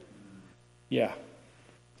distorted? Yeah.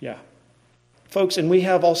 Folks, and we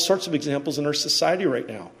have all sorts of examples in our society right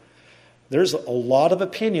now. There's a lot of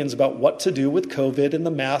opinions about what to do with COVID and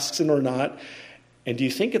the masks and or not. And do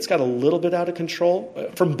you think it's got a little bit out of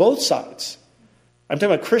control? From both sides. I'm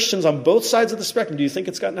talking about Christians on both sides of the spectrum. Do you think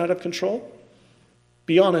it's gotten out of control?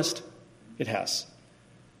 Be honest. It has.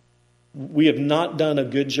 We have not done a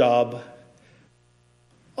good job.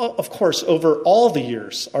 Of course, over all the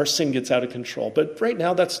years, our sin gets out of control. But right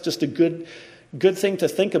now, that's just a good thing to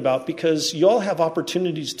think about, because you all have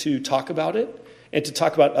opportunities to talk about it and to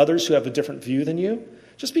talk about others who have a different view than you.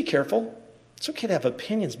 Just be careful. It's okay to have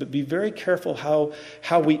opinions, but be very careful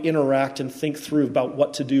how we interact and think through about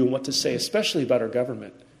what to do and what to say, especially about our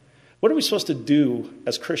government. What are we supposed to do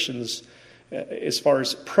as Christians as far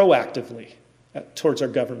as proactively towards our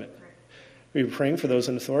government? We are praying for those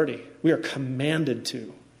in authority. We are commanded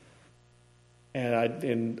to.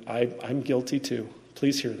 And I'm guilty too.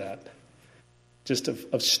 Please hear that. Just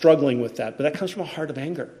of struggling with that. But that comes from a heart of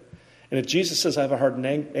anger. And if Jesus says I have a heart of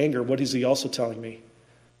anger, what is he also telling me?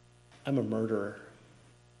 I'm a murderer.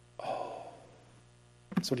 Oh.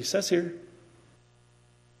 That's what he says here.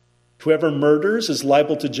 Whoever murders is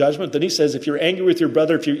liable to judgment. Then he says, if you're angry with your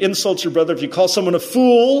brother, if you insult your brother, if you call someone a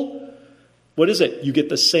fool, what is it? You get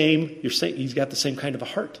the same, he's got the same kind of a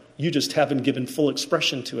heart. You just haven't given full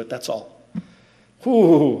expression to it, that's all.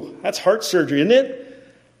 Ooh, that's heart surgery, isn't it?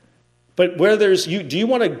 But where there's you, do you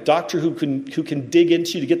want a doctor who can dig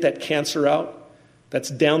into you to get that cancer out that's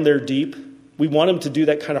down there deep? We want him to do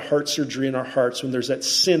that kind of heart surgery in our hearts when there's that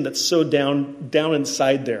sin that's so down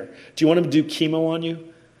inside there. Do you want him to do chemo on you?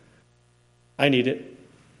 I need it,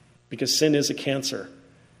 because sin is a cancer.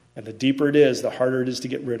 And the deeper it is, the harder it is to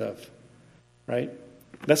get rid of. Right?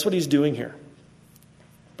 That's what he's doing here.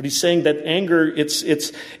 But he's saying that anger,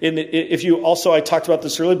 if you also, I talked about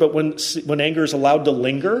this earlier, but when anger is allowed to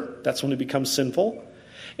linger, that's when it becomes sinful.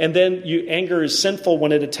 And then anger is sinful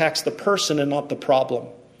when it attacks the person and not the problem.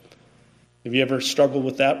 Have you ever struggled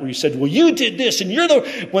with that, where you said, well, you did this, and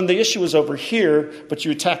when the issue was over here, but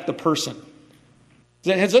you attacked the person?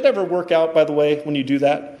 Has that ever worked out, by the way, when you do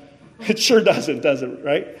that? It sure doesn't, does it,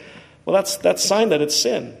 right? Well, that's sign that it's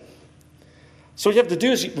sin. So what you have to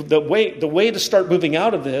do is, the way to start moving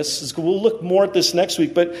out of this is, we'll look more at this next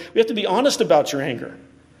week, but we have to be honest about your anger.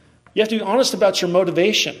 You have to be honest about your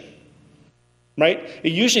motivation, right?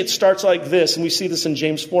 Usually it starts like this, and we see this in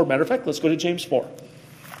James 4. Matter of fact, let's go to James 4.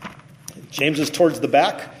 James is towards the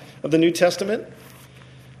back of the New Testament,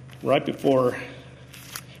 right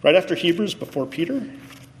after Hebrews, before Peter.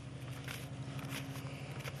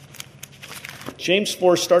 James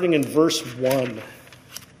 4, starting in verse 1.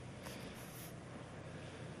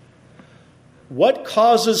 What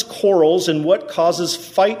causes quarrels and what causes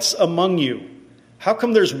fights among you? How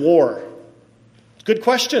come there's war? Good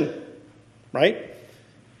question, right?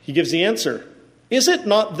 He gives the answer. Is it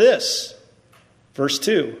not this? Verse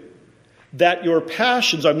 2. That your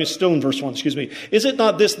passions, I'm still in verse 1, excuse me. Is it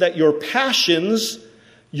not this, that your passions,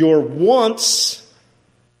 your wants,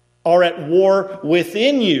 are at war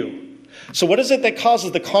within you? So what is it that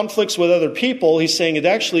causes the conflicts with other people? He's saying it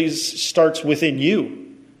actually starts within you.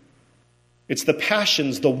 It's the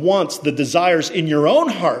passions, the wants, the desires in your own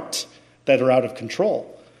heart that are out of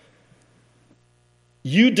control.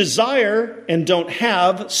 You desire and don't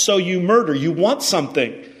have, so you murder. You want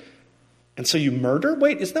something, and so you murder?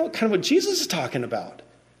 Wait, isn't that kind of what Jesus is talking about?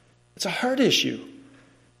 It's a heart issue.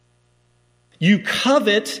 You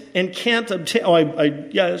covet and can't obtain.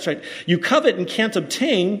 Yeah, that's right. You covet and can't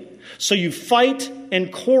obtain, so you fight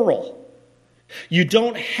and quarrel. You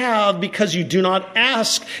don't have because you do not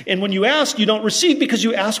ask. And when you ask, you don't receive because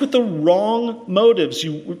you ask with the wrong motives.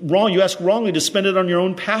 You ask wrongly to spend it on your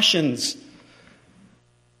own passions.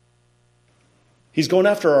 He's going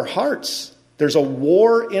after our hearts. There's a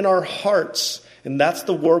war in our hearts. And that's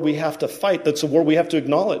the war we have to fight. That's the war we have to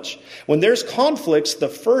acknowledge. When there's conflicts, the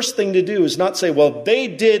first thing to do is not say, well, they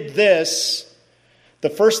did this. The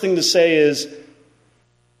first thing to say is,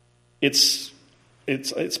 it's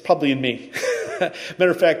probably in me. Matter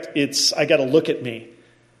of fact, I got to look at me.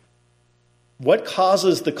 What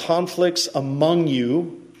causes the conflicts among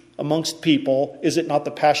you, amongst people? Is it not the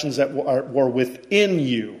passions that were within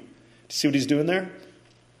you? Do you see what he's doing there?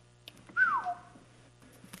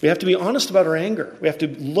 We have to be honest about our anger. We have to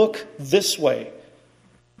look this way.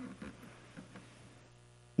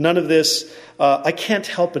 None of this, I can't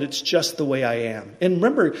help it, it's just the way I am. And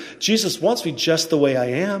remember, Jesus wants me just the way I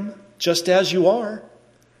am, just as you are.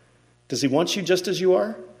 Does he want you just as you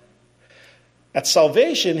are? At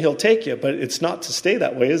salvation, he'll take you, but it's not to stay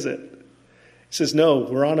that way, is it? He says, no,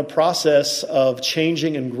 we're on a process of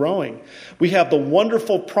changing and growing. We have the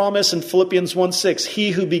wonderful promise in Philippians 1:6,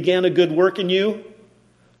 he who began a good work in you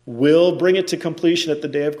will bring it to completion at the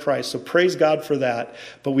day of Christ. So praise God for that.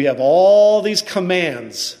 But we have all these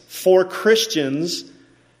commands for Christians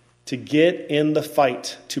to get in the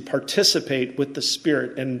fight, to participate with the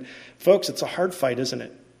Spirit. And folks, it's a hard fight, isn't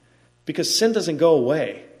it? Because sin doesn't go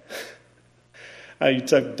away.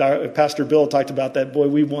 Pastor Bill talked about that. Boy,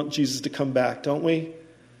 we want Jesus to come back, don't we?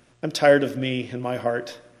 I'm tired of me and my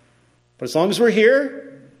heart. But as long as we're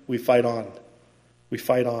here, we fight on. We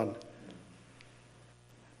fight on.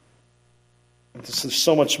 There's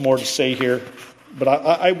so much more to say here. But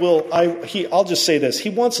I'll just say this. He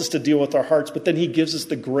wants us to deal with our hearts, but then he gives us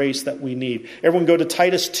the grace that we need. Everyone go to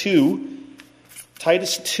Titus 2.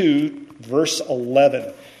 Titus 2, verse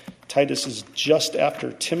 11. Titus is just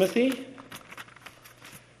after Timothy.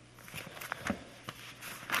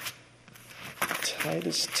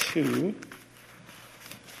 Titus 2,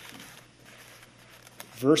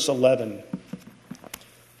 verse 11.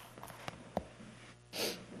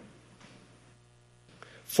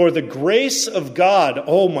 For the grace of God,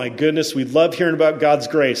 oh my goodness, we love hearing about God's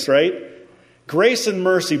grace, right? Grace and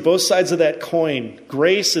mercy, both sides of that coin.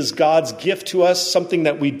 Grace is God's gift to us, something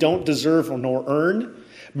that we don't deserve nor earn.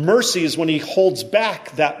 Mercy is when he holds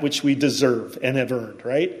back that which we deserve and have earned,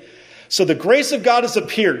 right? So the grace of God has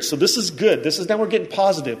appeared. So this is good. This is now we're getting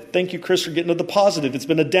positive. Thank you, Chris, for getting to the positive. It's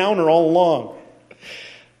been a downer all along.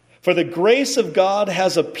 For the grace of God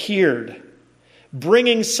has appeared,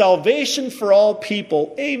 bringing salvation for all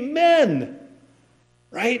people. Amen.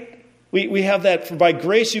 Right? We have that, for by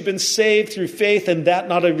grace you've been saved through faith, and that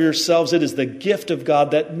not of yourselves. It is the gift of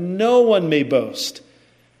God, that no one may boast.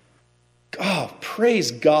 Oh,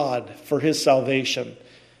 praise God for his salvation.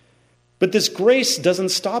 But this grace doesn't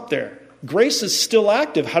stop there. Grace is still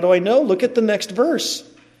active. How do I know? Look at the next verse.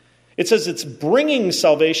 It says it's bringing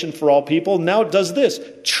salvation for all people. Now it does this,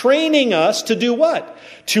 training us to do what?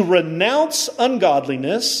 To renounce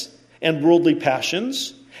ungodliness and worldly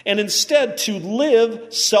passions, and instead to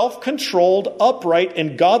live self-controlled, upright,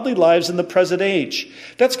 and godly lives in the present age.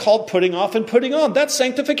 That's called putting off and putting on. That's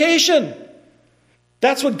sanctification.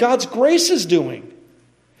 That's what God's grace is doing.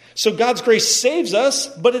 So God's grace saves us,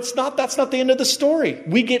 but that's not the end of the story.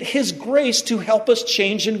 We get his grace to help us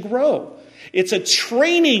change and grow. It's a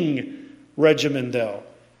training regimen, though.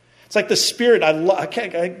 It's like the Spirit.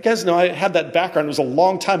 I guys know I had that background. It was a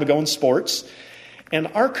long time ago in sports. And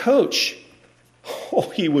our coach,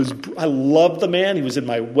 I love the man. He was in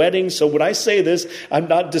my wedding. So when I say this, I'm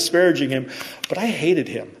not disparaging him. But I hated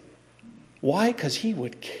him. Why? Because he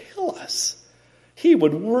would kill us. He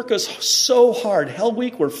would work us so hard. Hell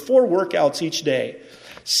Week were 4 workouts each day.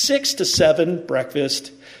 6 to 7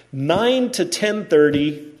 breakfast. 9 to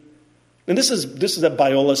 10:30. And this is at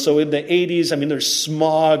Biola, so in the 80s, there's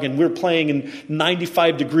smog, and we're playing in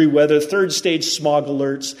 95-degree weather, third stage smog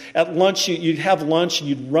alerts. At lunch, you'd have lunch, and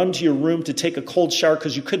you'd run to your room to take a cold shower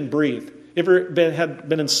because you couldn't breathe. You ever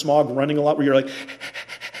been in smog running a lot where you're like,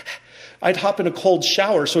 I'd hop in a cold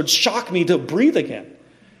shower, so it'd shock me to breathe again.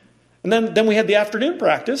 And then we had the afternoon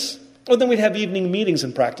practice, or then we'd have evening meetings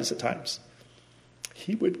and practice at times.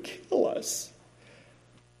 He would kill us.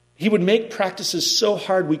 He would make practices so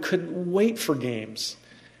hard we couldn't wait for games.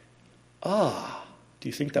 Do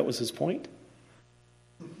you think that was his point?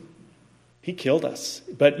 He killed us.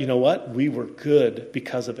 But you know what? We were good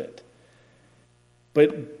because of it.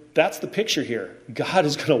 But that's the picture here. God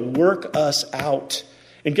is going to work us out.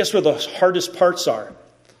 And guess where the hardest parts are?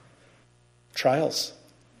 Trials.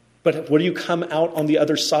 But what do you come out on the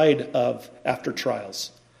other side of after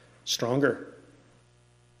trials? Stronger.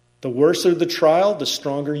 The worse the trial, the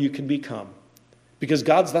stronger you can become. Because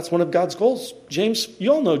that's one of God's goals. James,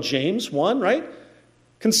 you all know James 1, right?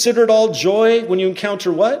 Consider it all joy when you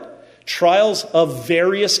encounter what? Trials of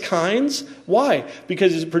various kinds. Why?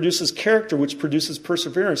 Because it produces character, which produces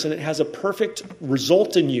perseverance, and it has a perfect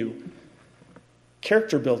result in you.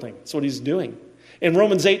 Character building. That's what he's doing. In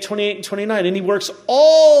Romans 8, 28 and 29, and he works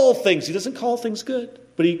all things. He doesn't call things good,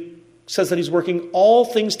 but he says that he's working all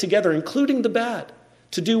things together, including the bad.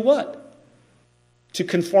 To do what? To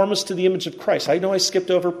conform us to the image of Christ. I know I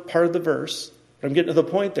skipped over part of the verse, but I'm getting to the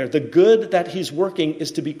point there. The good that he's working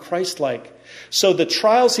is to be Christ-like. So the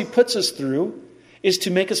trials he puts us through is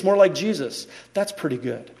to make us more like Jesus. That's pretty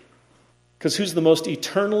good. Because who's the most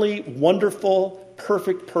eternally wonderful,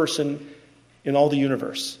 perfect person in all the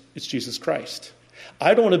universe? It's Jesus Christ.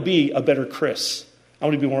 I don't want to be a better Chris. I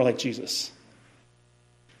want to be more like Jesus.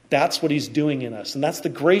 That's what he's doing in us. And that's the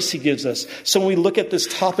grace he gives us. So when we look at this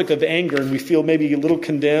topic of anger and we feel maybe a little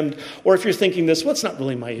condemned, or if you're thinking this, well, it's not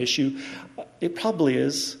really my issue. It probably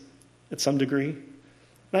is at some degree. And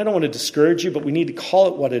I don't want to discourage you, but we need to call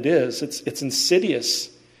it what it is. It's insidious,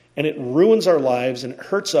 and it ruins our lives, and it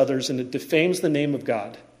hurts others, and it defames the name of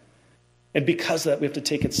God. And because of that, we have to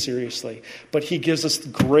take it seriously. But he gives us the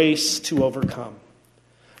grace to overcome.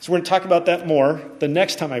 So we're going to talk about that more the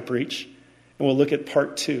next time I preach. And we'll look at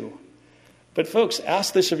part 2. But folks,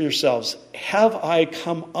 ask this of yourselves. Have I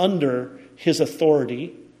come under his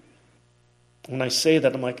authority? When I say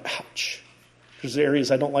that, I'm like, ouch. There's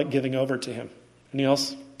areas I don't like giving over to him. Anyone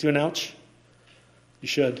else do an ouch? You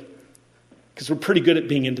should. Because we're pretty good at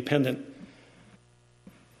being independent.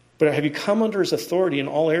 But have you come under his authority in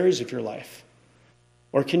all areas of your life?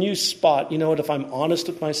 Or can you spot, you know what, if I'm honest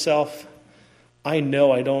with myself, I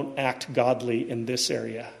know I don't act godly in this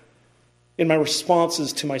area. in my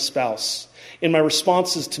responses to my spouse, in my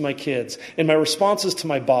responses to my kids, in my responses to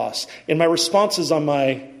my boss, in my responses on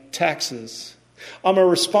my taxes, on my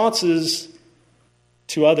responses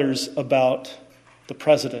to others about the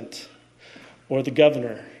president or the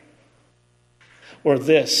governor or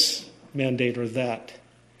this mandate or that.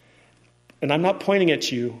 And I'm not pointing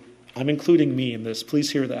at you. I'm including me in this. Please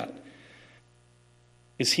hear that.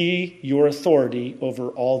 Is he your authority over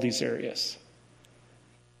all these areas?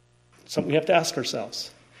 Something we have to ask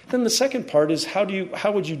ourselves. Then the second part is how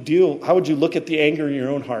would you look at the anger in your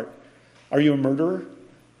own heart? Are you a murderer?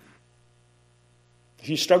 If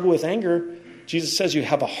you struggle with anger, Jesus says you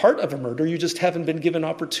have a heart of a murderer, you just haven't been given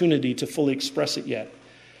opportunity to fully express it yet.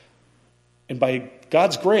 And by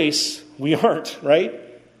God's grace, we aren't, right?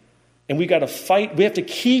 And we got to fight. We have to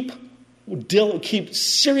keep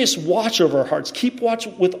serious watch over our hearts. Keep watch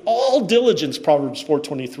with all diligence, Proverbs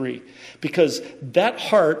 4:23, because that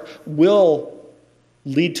heart will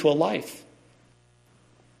lead to a life.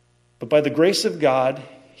 But by the grace of God,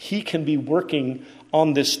 he can be working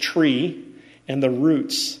on this tree and the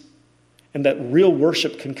roots, and that real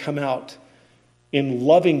worship can come out in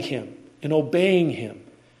loving him and obeying him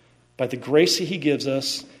by the grace he gives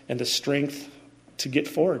us and the strength to get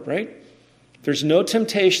forward, right? There's no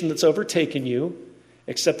temptation that's overtaken you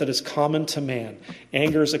except that is common to man.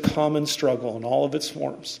 Anger is a common struggle in all of its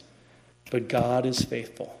forms. But God is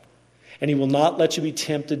faithful. And he will not let you be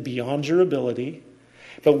tempted beyond your ability.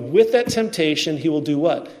 But with that temptation, he will do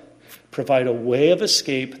what? Provide a way of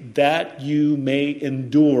escape that you may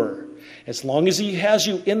endure. As long as he has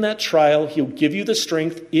you in that trial, he'll give you the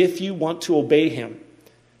strength if you want to obey him.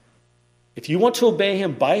 If you want to obey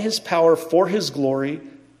him by his power for his glory,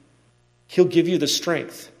 he'll give you the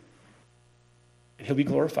strength. And he'll be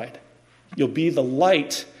glorified. You'll be the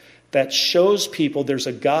light that shows people there's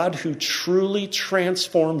a God who truly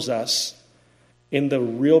transforms us in the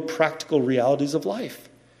real practical realities of life.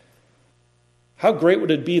 How great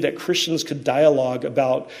would it be that Christians could dialogue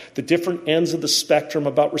about the different ends of the spectrum,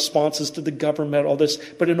 about responses to the government, all this,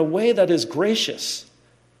 but in a way that is gracious?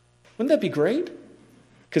 Wouldn't that be great?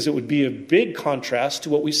 Because it would be a big contrast to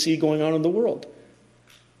what we see going on in the world.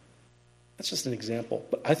 That's just an example.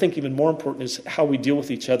 But I think even more important is how we deal with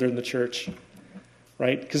each other in the church.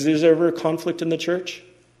 Right? Because is there ever a conflict in the church?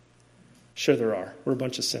 Sure there are. We're a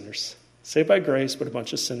bunch of sinners. Saved by grace, but a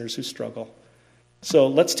bunch of sinners who struggle. So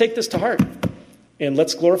let's take this to heart. And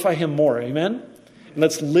let's glorify him more. Amen? And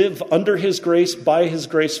let's live under his grace, by his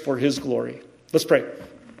grace, for his glory. Let's pray.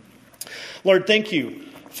 Lord, thank you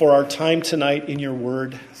for our time tonight in your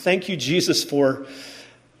word. Thank you, Jesus, for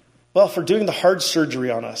doing the hard surgery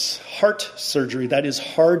on us. Heart surgery that is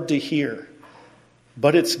hard to hear.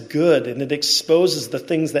 But it's good, and it exposes the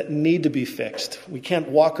things that need to be fixed. We can't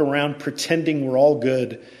walk around pretending we're all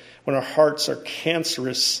good when our hearts are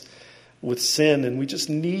cancerous with sin, and we just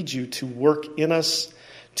need you to work in us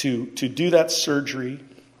to do that surgery.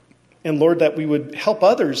 And Lord, that we would help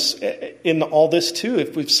others in all this too.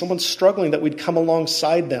 If someone's struggling, that we'd come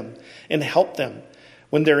alongside them and help them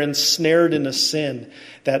when they're ensnared in a sin,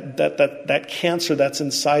 that cancer that's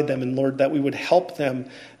inside them. And Lord, that we would help them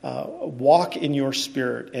walk in your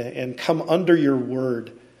spirit and come under your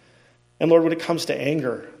word. And Lord, when it comes to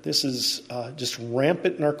anger, this is just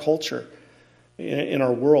rampant in our culture, in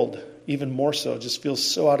our world, even more so. It just feels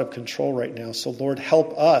so out of control right now. So Lord,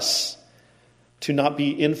 help us to not be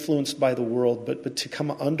influenced by the world, but to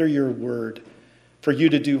come under your word, for you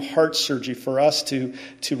to do heart surgery, for us to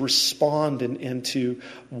respond and to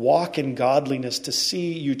walk in godliness, to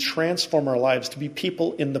see you transform our lives, to be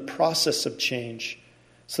people in the process of change,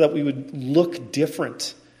 so that we would look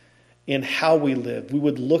different in how we live. We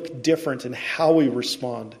would look different in how we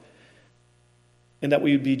respond. And that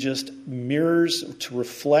we would be just mirrors to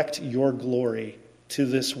reflect your glory to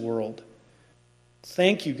this world.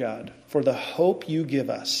 Thank you, God, for the hope you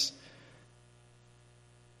give us.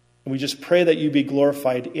 And we just pray that you be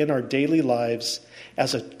glorified in our daily lives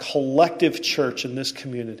as a collective church in this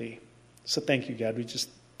community. So thank you, God. We just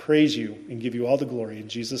praise you and give you all the glory in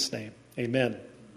Jesus' name. Amen.